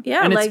with him?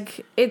 Yeah, and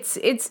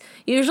it's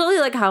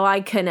usually how I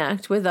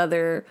connect with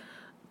other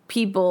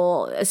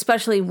people,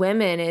 especially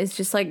women, is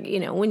just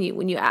when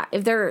you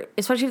if they're,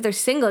 especially if they're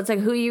single, it's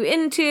who are you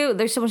into?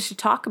 There's so much to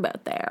talk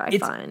about there. I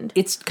find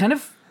it's kind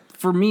of,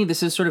 for me,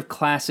 this is sort of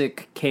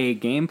classic Kay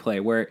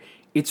gameplay, where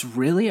it's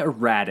really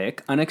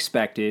erratic,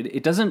 unexpected.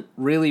 It doesn't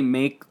really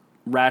make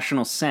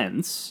rational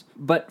sense,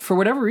 but for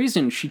whatever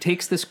reason, she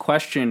takes this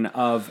question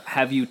of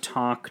have you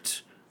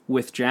talked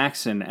with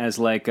Jackson as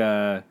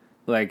they're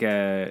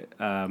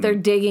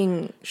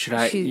digging. Should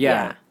I?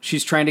 Yeah.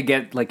 She's trying to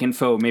get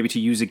info maybe to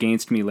use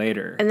against me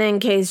later. And then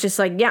Kay's just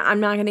I'm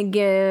not going to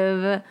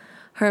give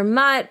her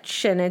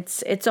much, and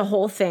it's a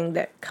whole thing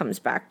that comes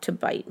back to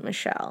bite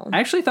Michelle. I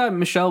actually thought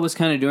Michelle was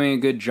kind of doing a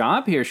good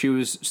job here. She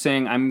was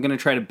saying, I'm going to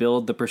try to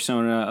build the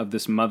persona of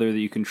this mother that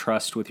you can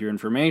trust with your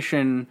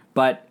information,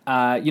 but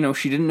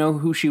she didn't know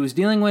who she was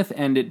dealing with,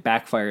 and it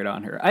backfired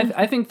on her.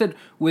 I think that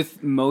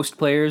with most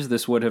players,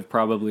 this would have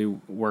probably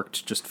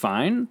worked just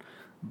fine.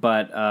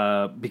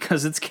 But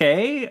because it's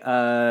Kay,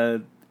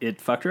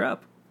 it fucked her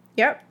up.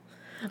 Yep.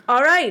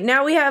 All right.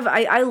 Now we have...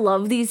 I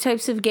love these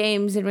types of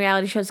games and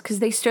reality shows because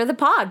they stir the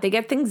pot. They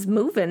get things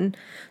moving.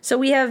 So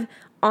we have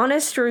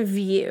Honest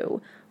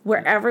Review,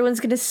 where everyone's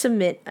going to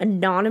submit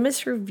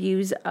anonymous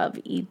reviews of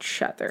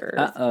each other.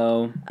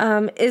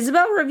 Uh-oh.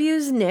 Isabel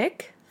reviews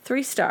Nick,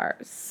 3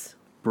 stars.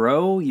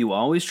 Bro, you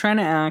always trying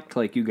to act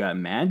like you got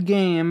mad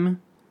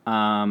game.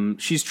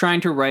 She's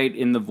trying to write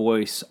in the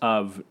voice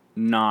of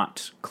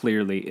not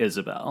clearly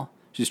Isabel.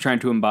 She's trying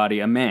to embody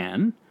a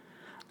man.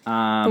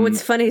 But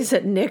what's funny is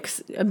that Nick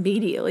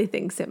immediately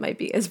thinks it might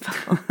be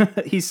Isabel.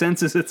 He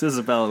senses it's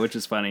Isabel, which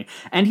is funny.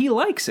 And he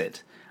likes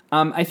it.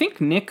 I think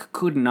Nick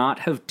could not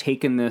have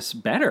taken this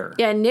better.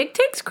 Yeah, Nick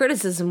takes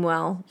criticism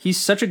well. He's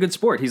such a good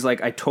sport. He's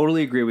like, I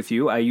totally agree with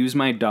you. I use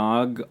my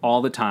dog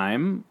all the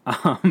time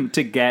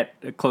to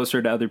get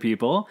closer to other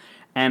people.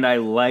 And I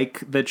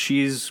like that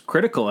she's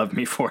critical of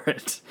me for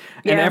it.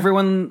 Yeah. And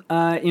everyone,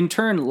 in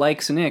turn,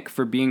 likes Nick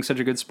for being such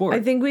a good sport. I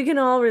think we can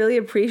all really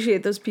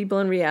appreciate those people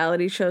in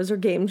reality shows or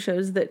game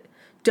shows that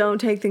don't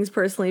take things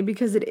personally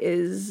because it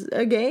is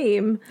a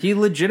game. He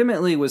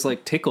legitimately was,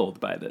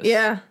 tickled by this.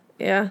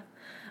 Yeah.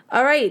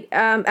 All right,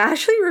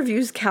 Ashley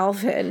reviews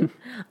Calvin.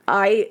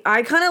 I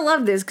kind of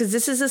love this because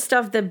this is the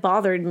stuff that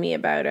bothered me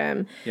about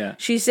him. Yeah.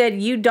 She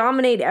said, you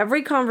dominate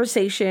every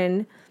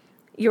conversation.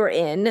 you're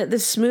in. The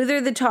smoother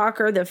the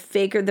talker, the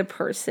faker the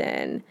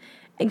person.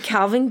 And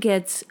Calvin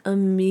gets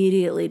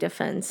immediately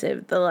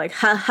defensive. The like,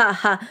 ha ha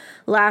ha,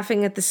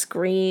 laughing at the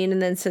screen, and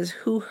then says,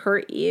 "Who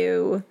hurt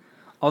you?"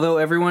 Although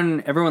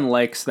everyone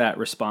likes that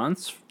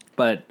response,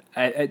 but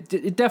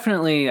it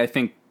definitely, I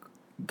think,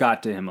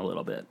 got to him a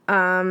little bit.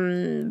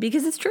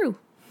 Because it's true.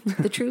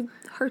 The truth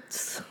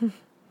hurts.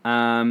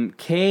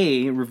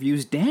 Kay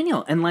reviews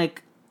Daniel, and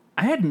like,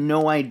 I had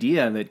no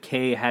idea that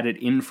Kay had it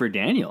in for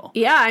Daniel.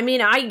 Yeah, I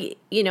mean, I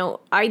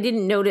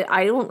didn't notice.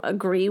 I don't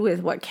agree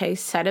with what Kay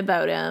said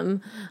about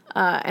him,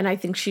 and I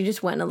think she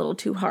just went a little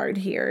too hard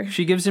here.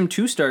 She gives him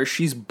 2 stars.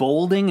 She's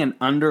bolding and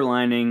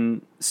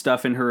underlining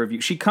stuff in her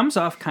review. She comes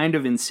off kind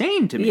of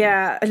insane to me.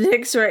 Yeah,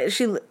 Nick's right.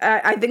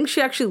 I think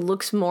she actually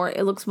looks more.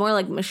 It looks more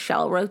like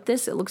Michelle wrote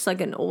this. It looks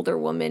like an older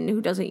woman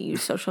who doesn't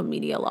use social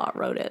media a lot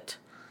wrote it.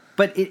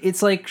 But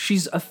it's like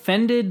she's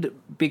offended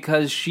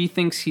because she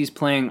thinks he's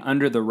playing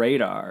under the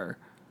radar.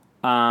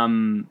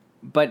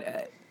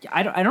 But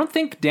I don't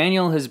think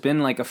Daniel has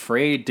been like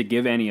afraid to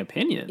give any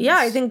opinions. Yeah,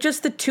 I think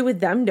just the two of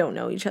them don't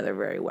know each other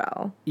very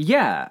well.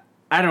 Yeah,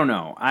 I don't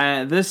know.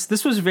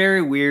 This was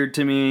very weird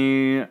to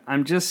me.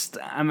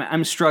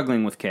 I'm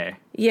struggling with Kay.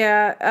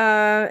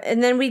 Yeah,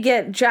 and then we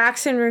get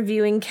Jackson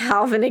reviewing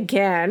Calvin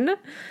again.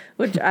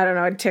 Which, I don't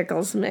know, it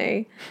tickles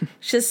me.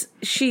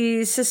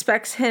 She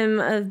suspects him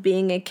of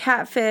being a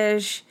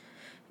catfish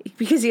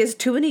because he has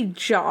too many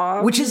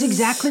jobs. Which is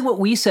exactly what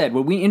we said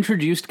when we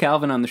introduced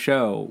Calvin on the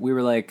show. We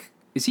were like,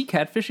 is he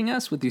catfishing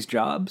us with these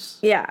jobs?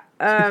 Yeah.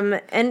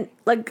 And,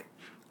 like,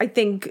 I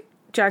think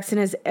Jackson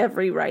has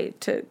every right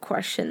to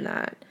question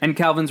that. And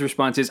Calvin's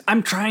response is,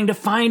 I'm trying to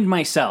find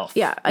myself.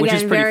 Yeah, which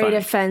is again, pretty very funny.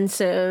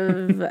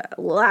 defensive,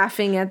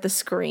 laughing at the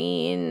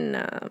screen,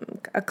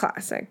 a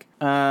classic.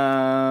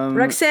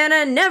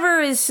 Roxana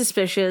never is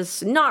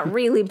suspicious, not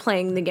really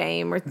playing the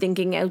game or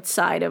thinking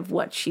outside of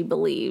what she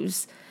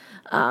believes.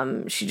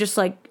 She just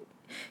like,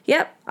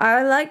 yep,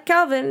 I like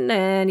Calvin,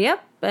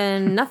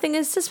 and nothing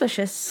is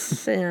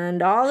suspicious,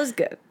 and all is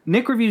good.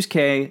 Nick reviews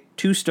Kay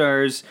 2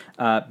 stars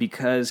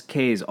because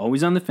Kay is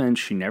always on the fence.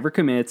 She never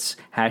commits.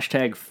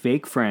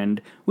 #fake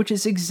friend, which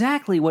is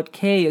exactly what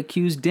Kay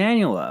accused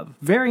Daniel of.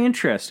 Very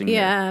interesting.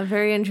 Yeah, here.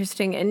 very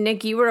interesting. And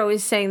Nick, you were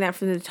always saying that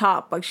from the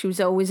top. Like, she was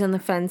always on the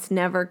fence,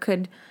 never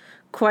could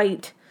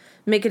quite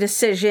make a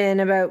decision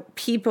about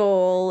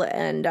people,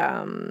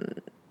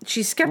 and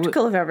she's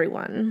skeptical of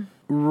everyone.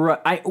 Right.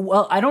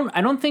 I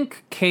don't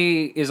think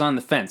Kay is on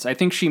the fence. I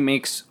think she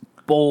makes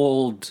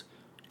bold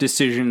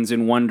decisions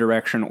in one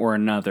direction or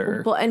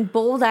another. And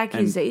bold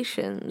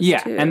accusations. Yeah,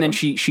 too. and then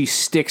she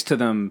sticks to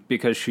them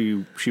because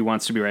she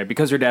wants to be right,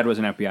 because her dad was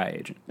an FBI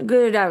agent.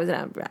 Good, I was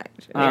an FBI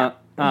agent. Yeah.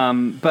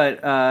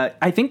 But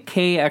I think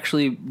Kay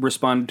actually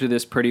responded to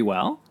this pretty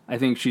well. I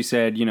think she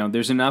said,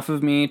 there's enough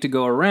of me to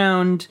go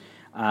around.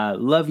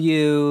 Love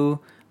you.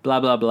 Blah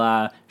blah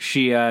blah.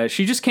 She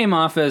just came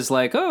off as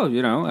like,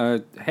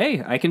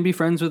 hey, I can be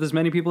friends with as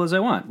many people as I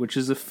want, which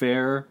is a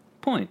fair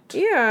point.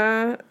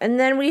 Yeah, and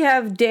then we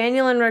have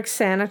Daniel and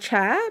Roxana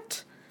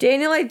chat.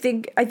 Daniel, I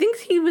think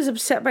he was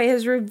upset by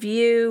his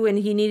review, and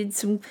he needed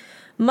some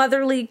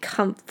motherly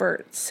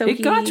comfort. So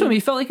it got to him. He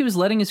felt like he was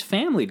letting his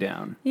family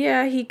down.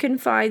 Yeah, he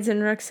confides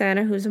in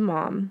Roxana, who's a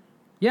mom.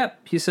 Yep,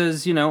 he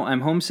says,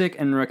 I'm homesick,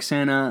 and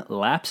Roxana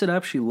laps it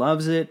up. She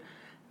loves it.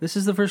 This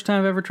is the first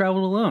time I've ever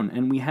traveled alone,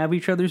 and we have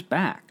each other's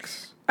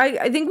backs.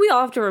 I think we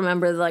all have to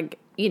remember, like,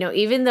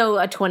 even though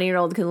a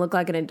 20-year-old can look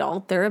like an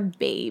adult, they're a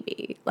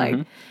baby.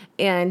 Like,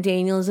 and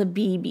Daniel's a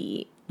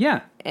BB.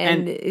 Yeah.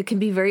 And it can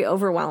be very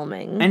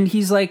overwhelming. And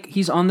he's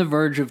on the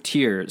verge of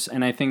tears.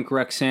 And I think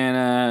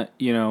Roxana,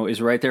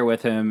 is right there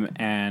with him,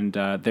 and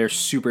they're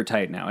super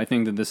tight now. I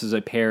think that this is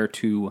a pair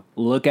to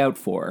look out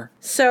for.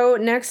 So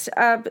next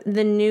up,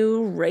 the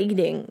new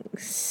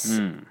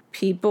ratings.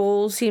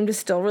 People seem to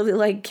still really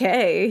like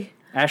Kay.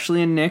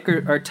 Ashley and Nick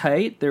are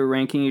tight. They're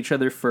ranking each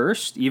other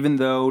first, even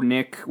though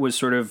Nick was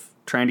sort of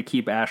trying to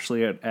keep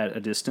Ashley at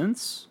a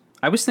distance.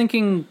 I was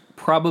thinking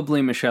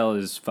probably Michelle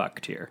is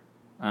fucked here.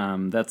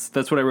 That's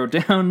what I wrote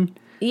down.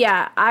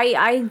 Yeah,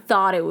 I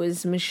thought it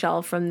was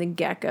Michelle from the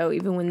get-go,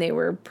 even when they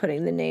were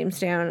putting the names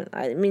down.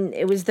 I mean,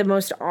 it was the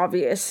most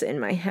obvious in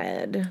my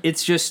head.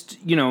 It's just,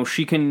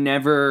 she can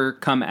never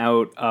come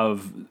out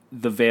of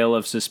the veil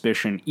of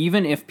suspicion.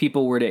 Even if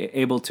people were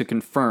able to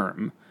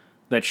confirm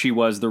that she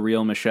was the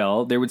real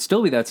Michelle, there would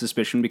still be that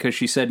suspicion because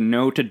she said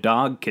no to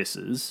dog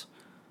kisses.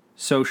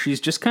 So she's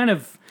just kind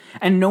of...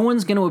 And no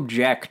one's going to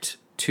object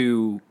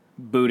to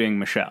booting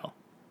Michelle.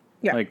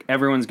 Yeah. Like,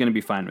 everyone's going to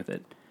be fine with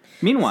it.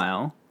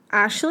 Meanwhile...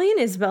 Ashley and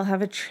Isabel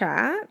have a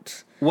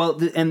chat. Well,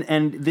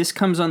 and this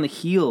comes on the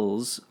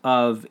heels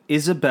of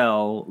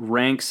Isabel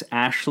ranks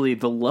Ashley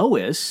the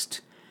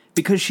lowest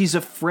because she's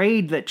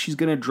afraid that she's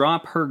going to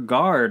drop her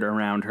guard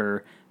around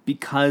her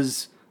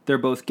because they're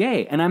both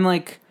gay. And I'm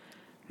like,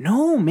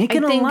 no, make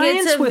an alliance with her. I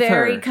think it's a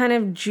very kind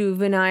of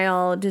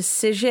juvenile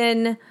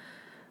decision.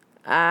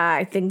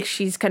 I think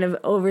she's kind of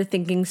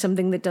overthinking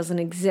something that doesn't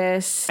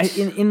exist.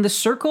 In the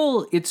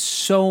circle, it's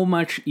so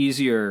much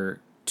easier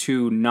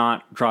to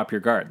not drop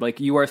your guard. Like,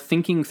 you are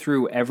thinking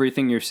through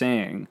everything you're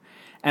saying.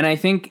 And I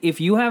think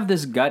if you have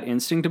this gut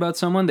instinct about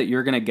someone that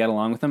you're going to get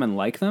along with them and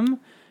like them,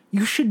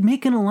 you should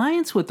make an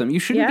alliance with them. You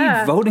shouldn't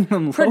be voting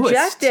them lowest.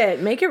 Project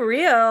it. Make it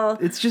real.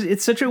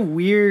 It's such a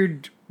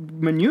weird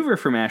maneuver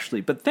from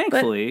Ashley, but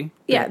thankfully...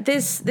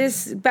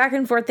 This back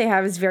and forth they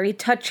have is very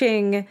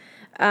touching.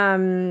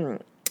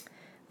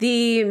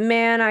 The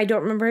man, I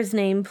don't remember his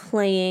name,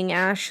 playing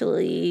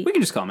Ashley. We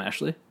can just call him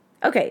Ashley.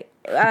 Okay.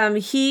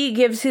 He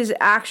gives his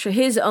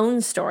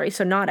own story,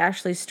 so not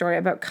Ashley's story,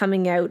 about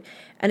coming out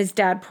and his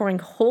dad pouring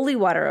holy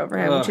water over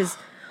him, which is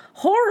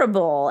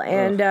horrible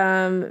and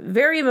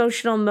very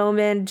emotional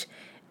moment.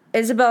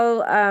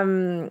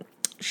 Isabel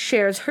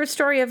shares her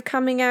story of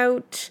coming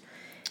out.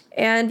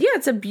 And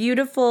it's a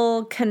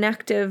beautiful,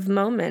 connective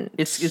moment.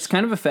 It's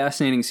kind of a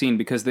fascinating scene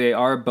because they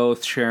are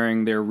both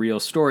sharing their real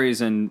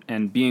stories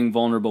and being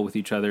vulnerable with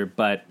each other,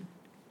 but,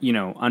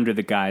 under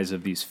the guise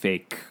of these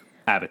fake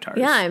avatars.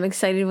 Yeah, I'm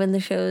excited when the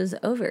show's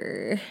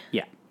over.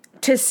 Yeah.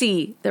 To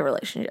see the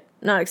relationship.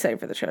 Not excited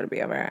for the show to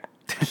be over.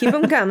 Keep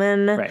them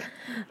coming. Right.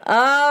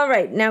 All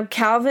right. Now,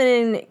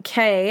 Calvin and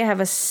Kay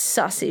have a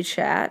sussy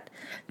chat.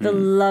 The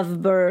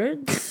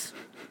lovebirds.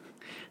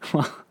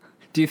 Well,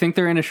 do you think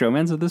they're in a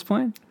showman's at this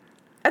point?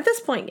 At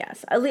this point,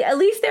 yes. At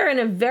least they're in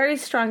a very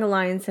strong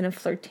alliance and a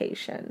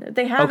flirtation.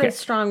 They have a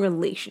strong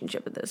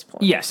relationship at this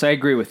point. Yes, I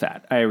agree with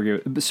that.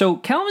 So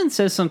Calvin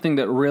says something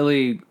that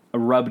really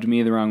rubbed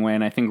me the wrong way,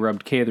 and I think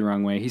rubbed Kay the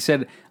wrong way. He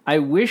said, "I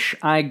wish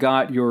I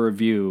got your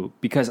review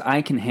because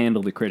I can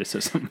handle the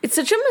criticism." It's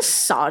such a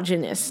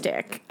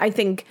misogynistic, I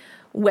think,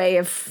 way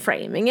of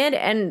framing it,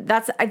 and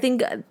that's, I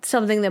think,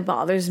 something that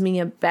bothers me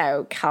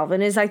about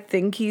Calvin is I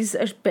think he's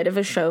a bit of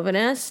a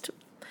chauvinist,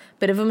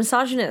 bit of a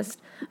misogynist.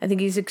 I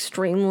think he's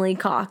extremely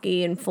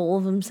cocky and full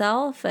of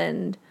himself,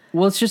 and...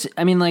 Well, it's just,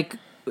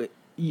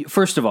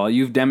 first of all,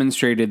 you've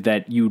demonstrated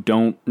that you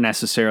don't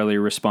necessarily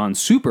respond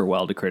super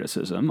well to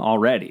criticism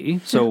already,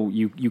 so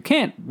you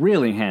can't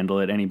really handle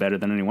it any better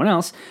than anyone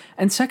else.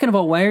 And second of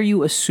all, why are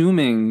you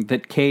assuming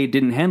that Kay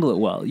didn't handle it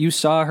well? You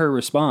saw her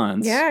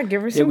response. Yeah,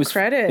 give her some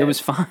credit. It was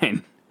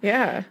fine.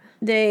 Yeah.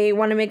 They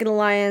want to make an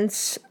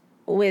alliance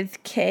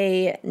with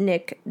Kay,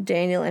 Nick,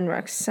 Daniel, and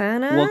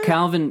Roxana. Well,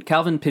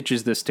 Calvin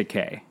pitches this to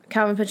Kay.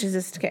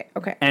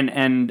 Okay.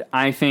 And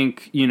I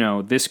think,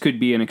 this could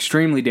be an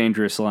extremely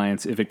dangerous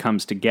alliance if it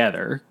comes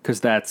together,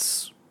 because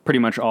that's pretty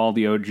much all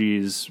the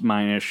OGs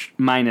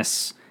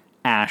minus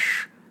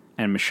Ash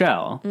and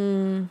Michelle.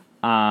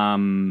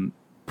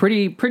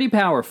 Pretty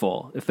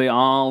powerful if they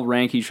all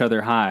rank each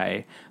other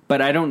high, but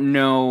I don't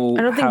know.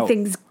 I don't think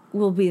things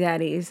will be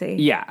that easy.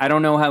 Yeah, I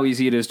don't know how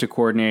easy it is to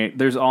coordinate.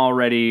 There's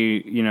already,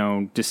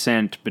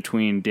 dissent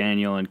between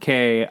Daniel and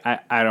Kay.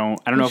 I don't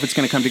know if it's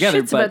going to come together.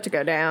 It's about to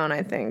go down,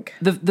 I think.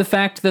 The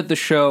fact that the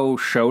show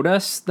showed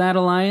us that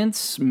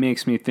alliance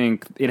makes me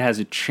think it has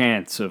a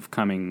chance of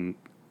coming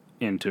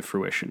into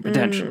fruition,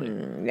 potentially.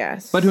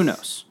 Yes. But who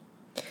knows?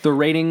 The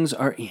ratings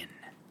are in.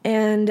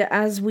 And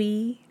as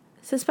we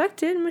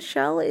suspected,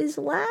 Michelle is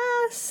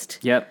last.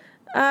 Yep.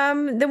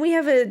 Then we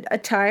have a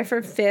tie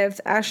for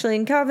fifth, Ashley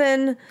and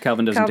Calvin.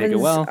 Calvin's take it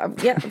well.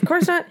 Of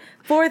course not.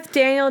 Fourth,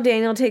 Daniel.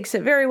 Daniel takes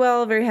it very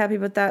well. Very happy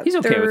about that. He's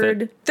okay with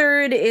it.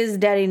 Third is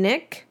Daddy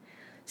Nick.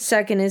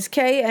 Second is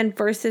Kay. And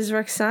first is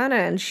Roxana.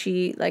 And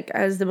she,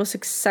 has the most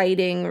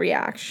exciting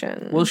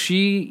reaction. Well,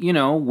 she,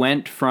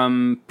 went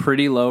from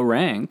pretty low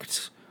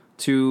ranked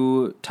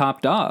to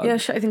top dog. Yeah,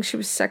 I think she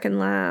was second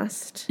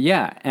last.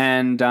 Yeah.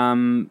 And,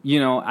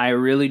 I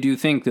really do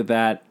think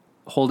that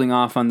holding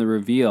off on the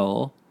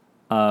reveal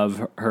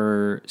of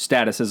her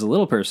status as a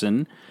little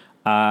person,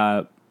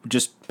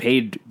 just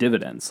paid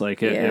dividends.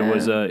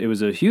 It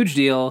was a huge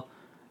deal.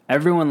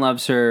 Everyone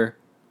loves her.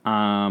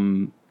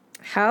 Hallelujah.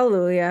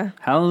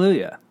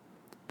 Hallelujah.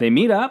 They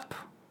meet up.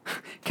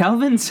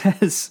 Calvin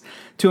says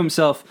to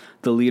himself,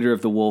 "The leader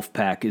of the wolf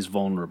pack is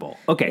vulnerable."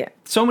 Okay,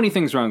 so many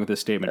things wrong with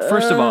this statement.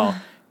 First of all,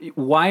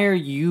 why are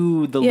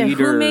you the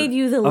leader? Who made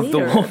you the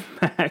leader of the wolf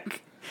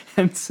pack?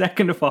 And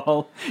second of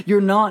all,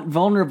 you're not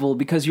vulnerable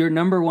because your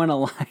number one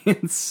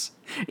alliance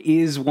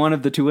is one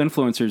of the two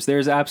influencers.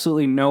 There's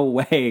absolutely no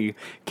way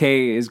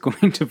Kay is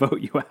going to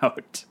vote you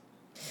out.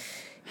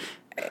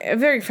 A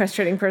very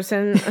frustrating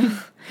person.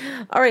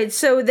 All right,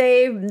 so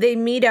they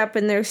meet up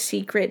in their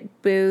secret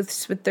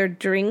booths with their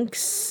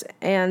drinks,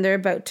 and they're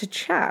about to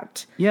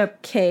chat.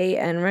 Yep. Kay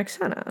and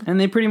Roxana. And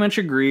they pretty much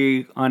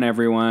agree on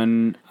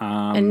everyone.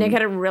 And Nick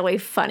had a really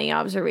funny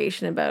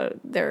observation about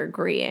their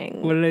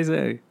agreeing. What did I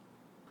say?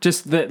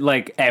 Just that,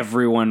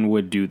 everyone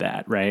would do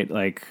that, right?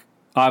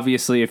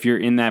 Obviously, if you're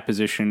in that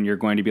position, you're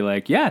going to be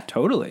like, yeah,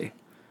 totally.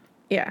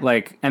 Yeah.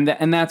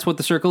 And that's what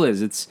the circle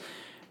is. It's,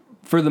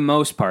 for the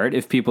most part,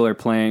 if people are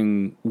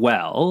playing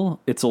well,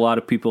 it's a lot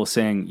of people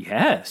saying,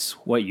 yes,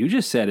 what you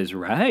just said is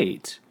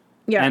right.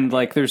 Yeah. And,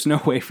 there's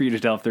no way for you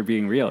to tell if they're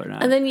being real or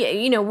not. And then,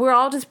 we're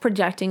all just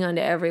projecting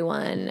onto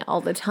everyone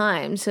all the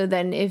time. So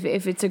then if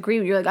it's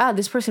agreed, you're like,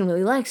 this person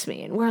really likes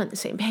me, and we're on the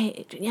same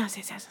page. And yes.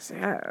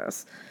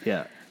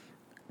 Yeah.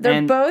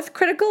 They're both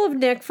critical of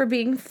Nick for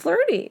being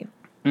flirty.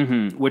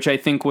 which I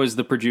think was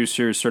the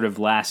producer's sort of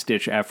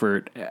last-ditch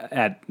effort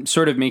at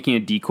sort of making a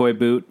decoy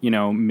boot. You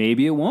know,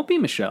 maybe it won't be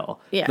Michelle,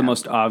 the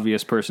most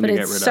obvious person to get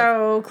rid of. It's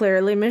so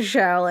clearly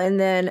Michelle. And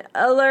then,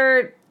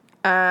 alert,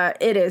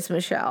 it is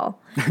Michelle.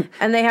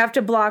 And they have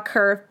to block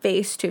her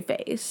face to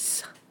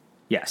face.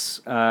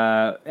 Yes.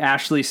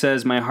 Ashley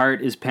says, my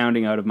heart is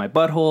pounding out of my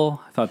butthole.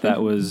 I thought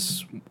that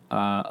was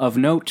of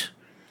note.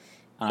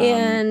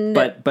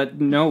 But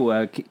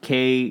no,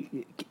 Kay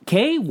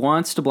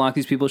wants to block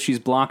these people. She's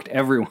blocked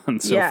everyone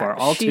so far,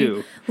 all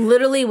two.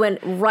 Literally went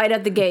right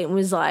at the gate and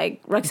was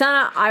like,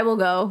 Roxana, I will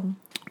go.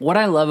 What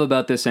I love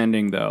about this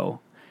ending, though,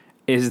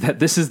 is that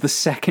this is the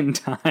second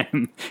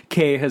time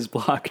Kay has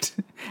blocked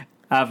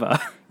Ava.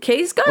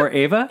 Kay's got... Or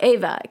Ava?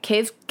 Ava.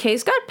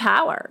 Kay's got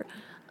power.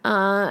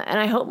 And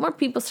I hope more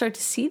people start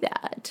to see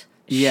that.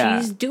 Yeah.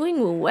 She's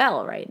doing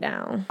well right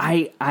now.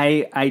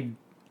 I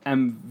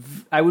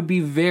would be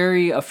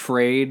very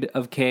afraid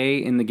of Kay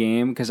in the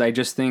game because I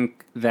just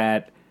think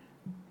that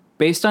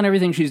based on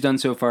everything she's done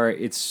so far,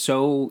 it's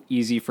so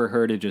easy for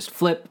her to just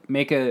flip,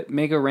 make a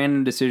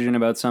random decision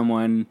about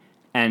someone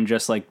and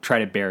just like try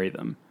to bury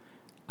them.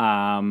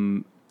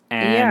 And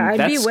I'd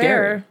that's beware.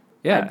 Scary.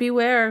 Yeah, I'd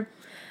beware.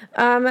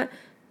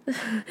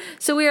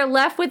 So we are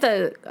left with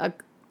a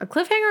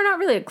cliffhanger, not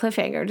really a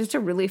cliffhanger, just a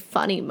really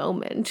funny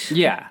moment.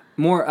 Yeah,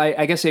 more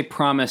I guess a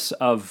promise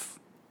of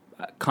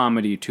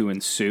comedy to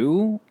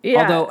ensue.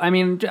 Yeah. Although, I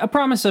mean, a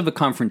promise of a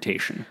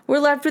confrontation. We're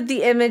left with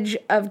the image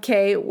of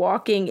Kay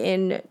walking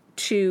in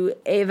to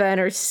Ava and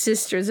her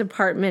sister's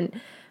apartment,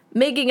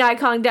 making eye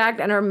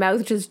contact, and her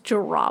mouth just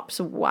drops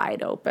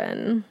wide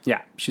open.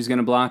 Yeah, she's going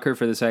to block her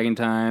for the second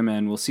time,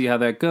 and we'll see how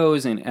that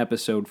goes in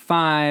episode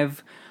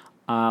 5.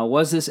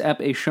 Was this ep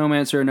a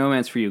showmance or a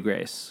no-mance for you,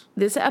 Grace?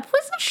 This ep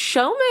was a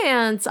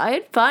showmance. I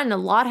had fun. A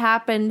lot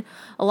happened.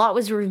 A lot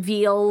was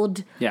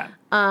revealed. Yeah.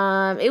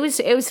 It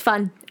was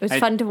fun. It was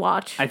fun to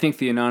watch. I think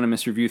the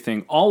anonymous review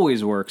thing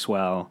always works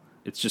well.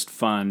 It's just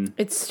fun.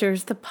 It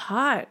stirs the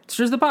pot.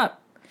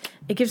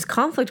 It gives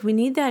conflict. We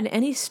need that in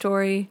any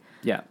story.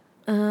 Yeah.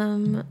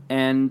 And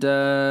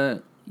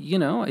you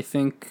know, I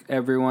think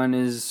everyone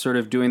is sort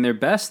of doing their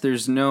best.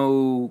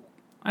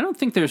 I don't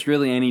think there's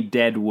really any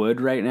dead wood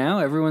right now.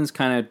 Everyone's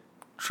kind of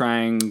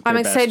trying. I'm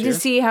excited to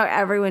see how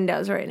everyone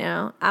does right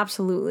now.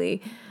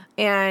 Absolutely.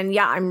 And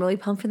yeah, I'm really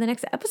pumped for the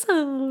next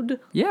episode.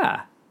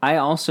 Yeah. I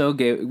also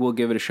will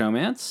give it a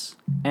showmance.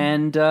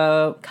 And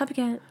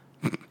copycat.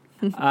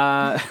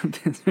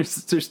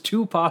 There's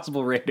 2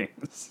 possible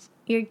ratings.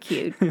 You're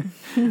cute.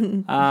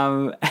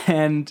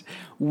 And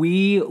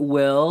we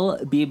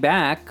will be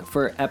back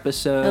for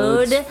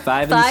episodes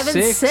 5 and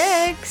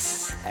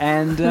 6.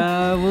 And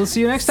we'll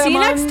see you next time. See you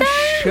next time.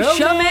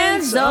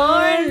 Showmance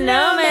or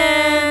no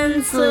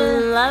mance.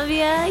 Love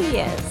ya.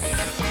 Yes.